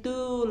 we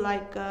do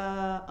like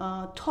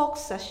a talk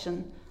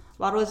session.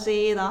 What was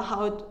it?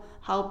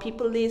 How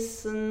people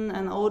listen,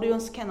 and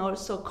audience can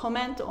also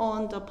comment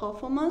on the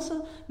performance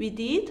we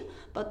did.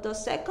 But the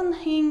second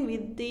thing we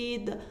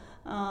did,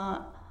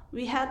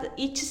 we had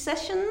each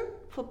session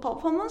for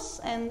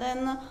performance, and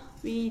then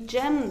we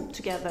jam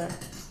together.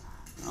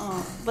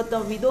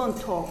 But we don't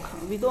talk.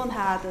 We don't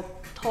have a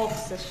talk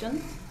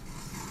session.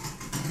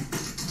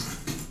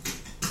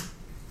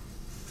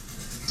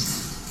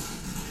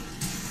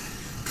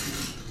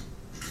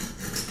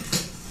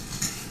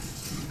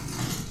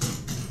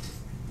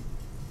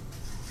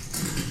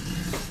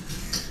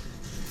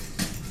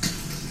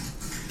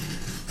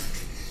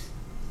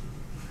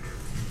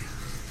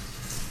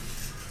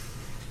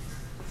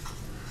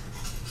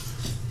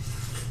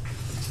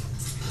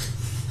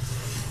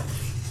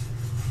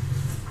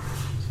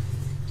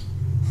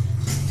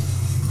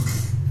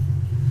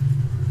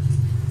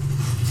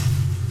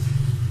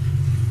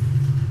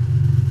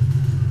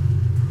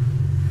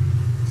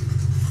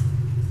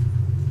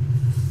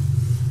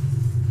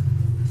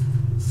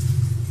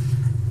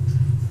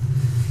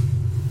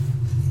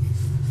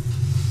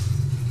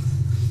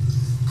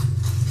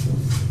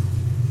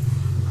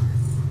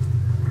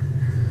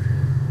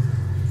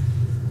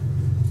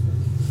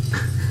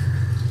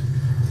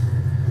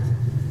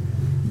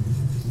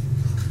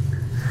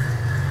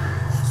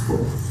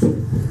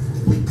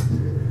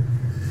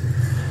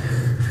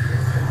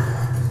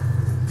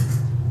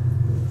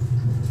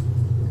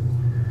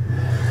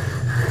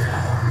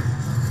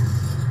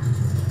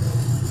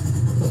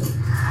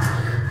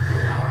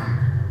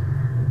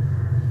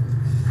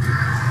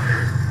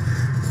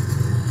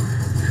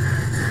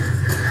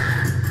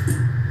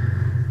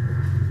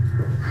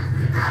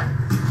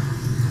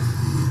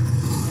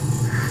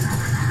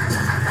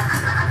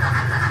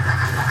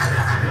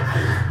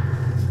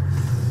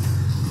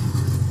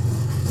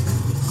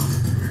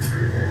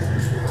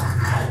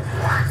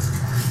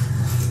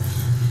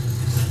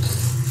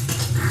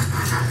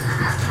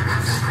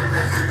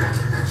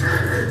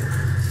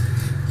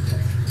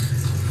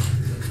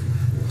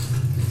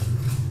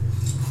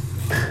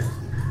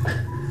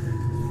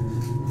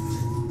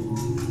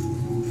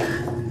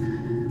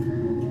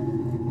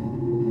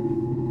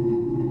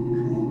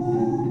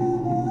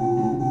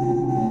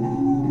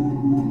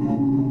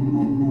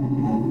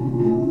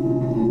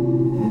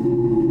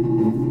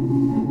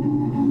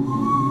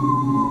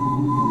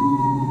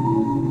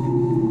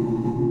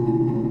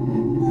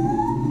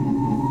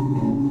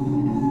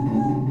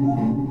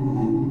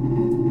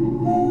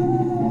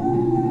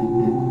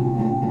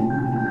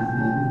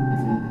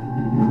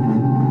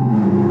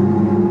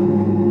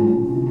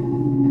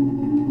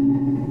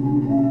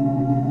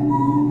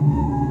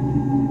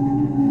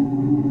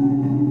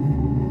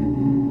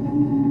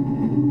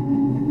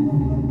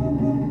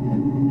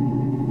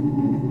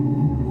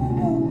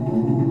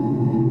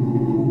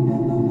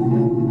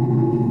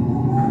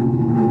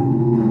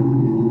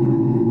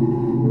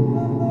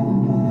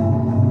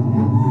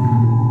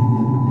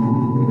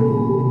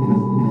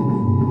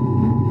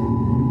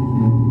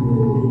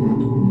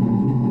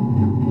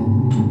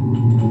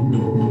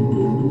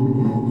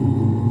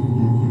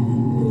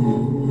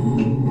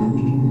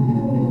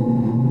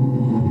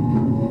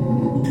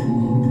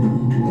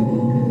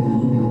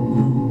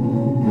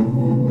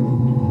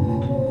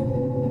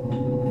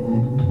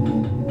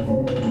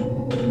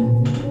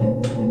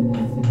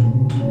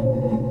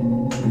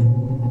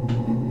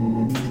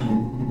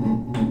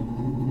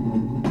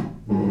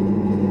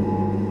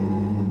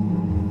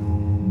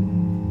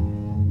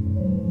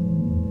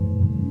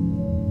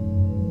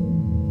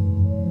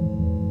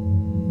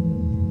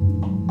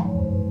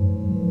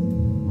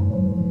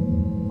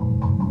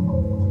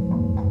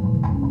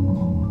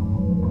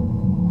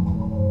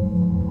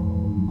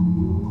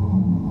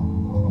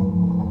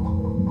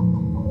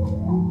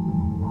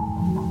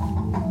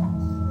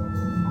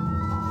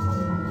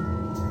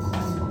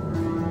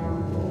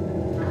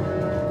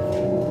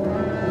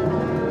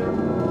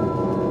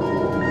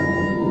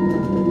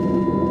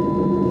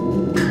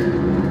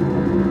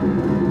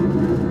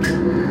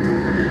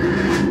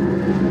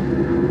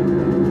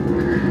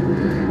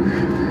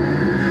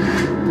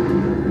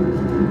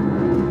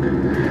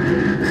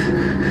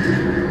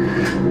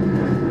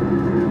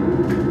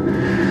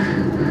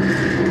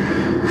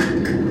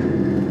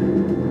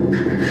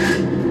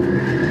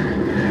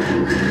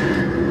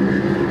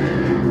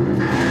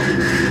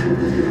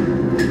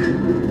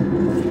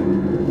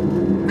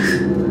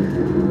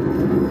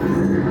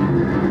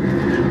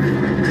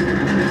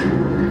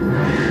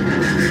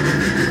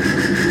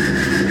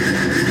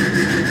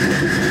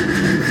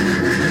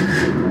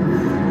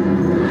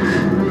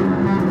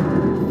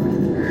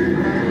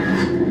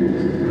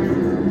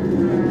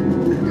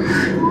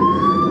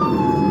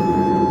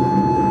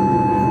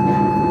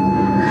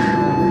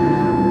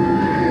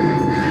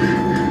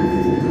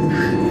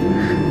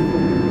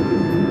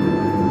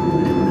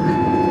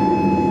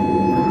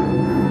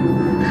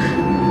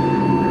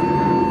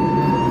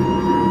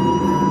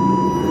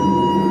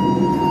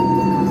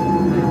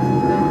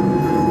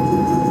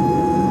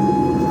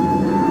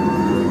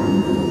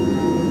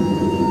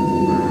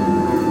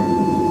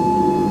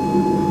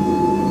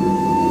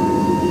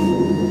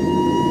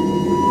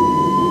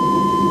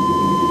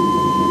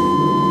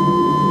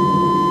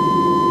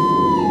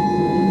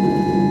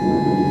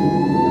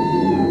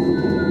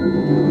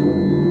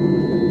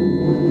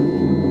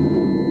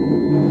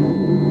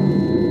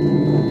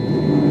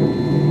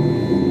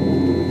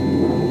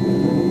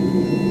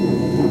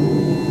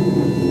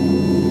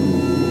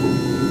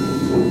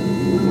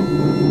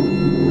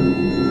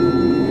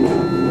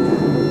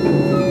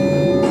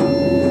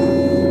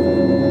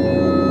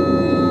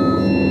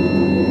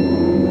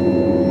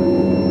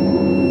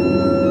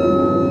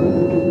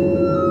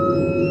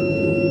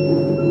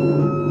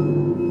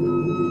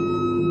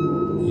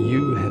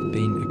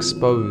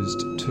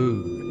 exposed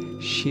to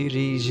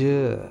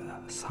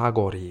Shirije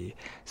Sagori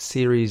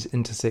series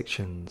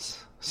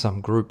intersections,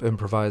 some group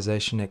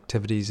improvisation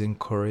activities in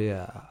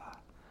Korea.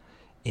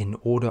 In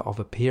order of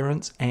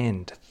appearance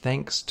and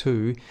thanks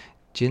to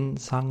Jin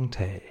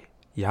Sang-tae,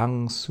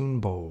 Yang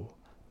Sunbo,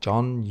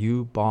 John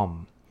Yu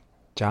Bom,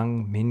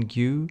 Jang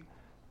Min-gyu,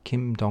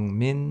 Kim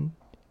Dong-min,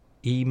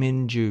 Lee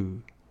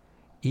Min-ju,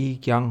 Lee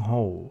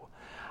Kyung-ho,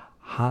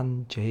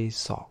 Han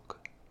Jae-sok,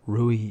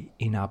 Rui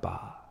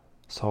Inaba,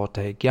 So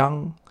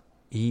Tae-kyung,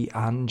 Lee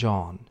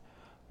An-jon,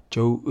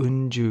 Jo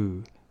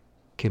Eun-ju,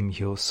 Kim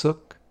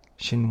Hyo-suk,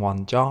 Shin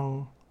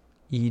Won-jung,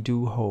 Lee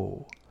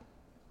Do-ho,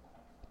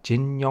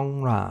 Jin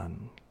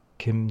Yong-ran,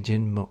 Kim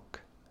Jin-mook,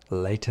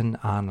 Leighton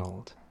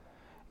Arnold,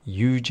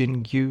 Yoo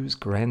Jin-gyu's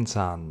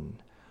grandson,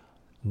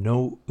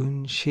 No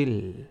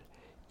Eun-shil,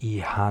 Lee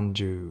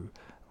Han-ju,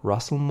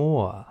 Russell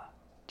Moore,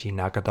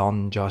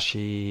 Jinagadon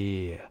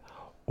Joshi,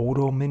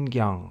 Odo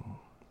Min-kyung.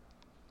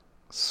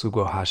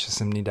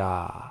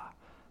 수고하셨습니다.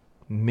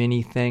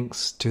 Many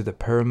thanks to the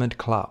Pyramid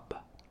Club.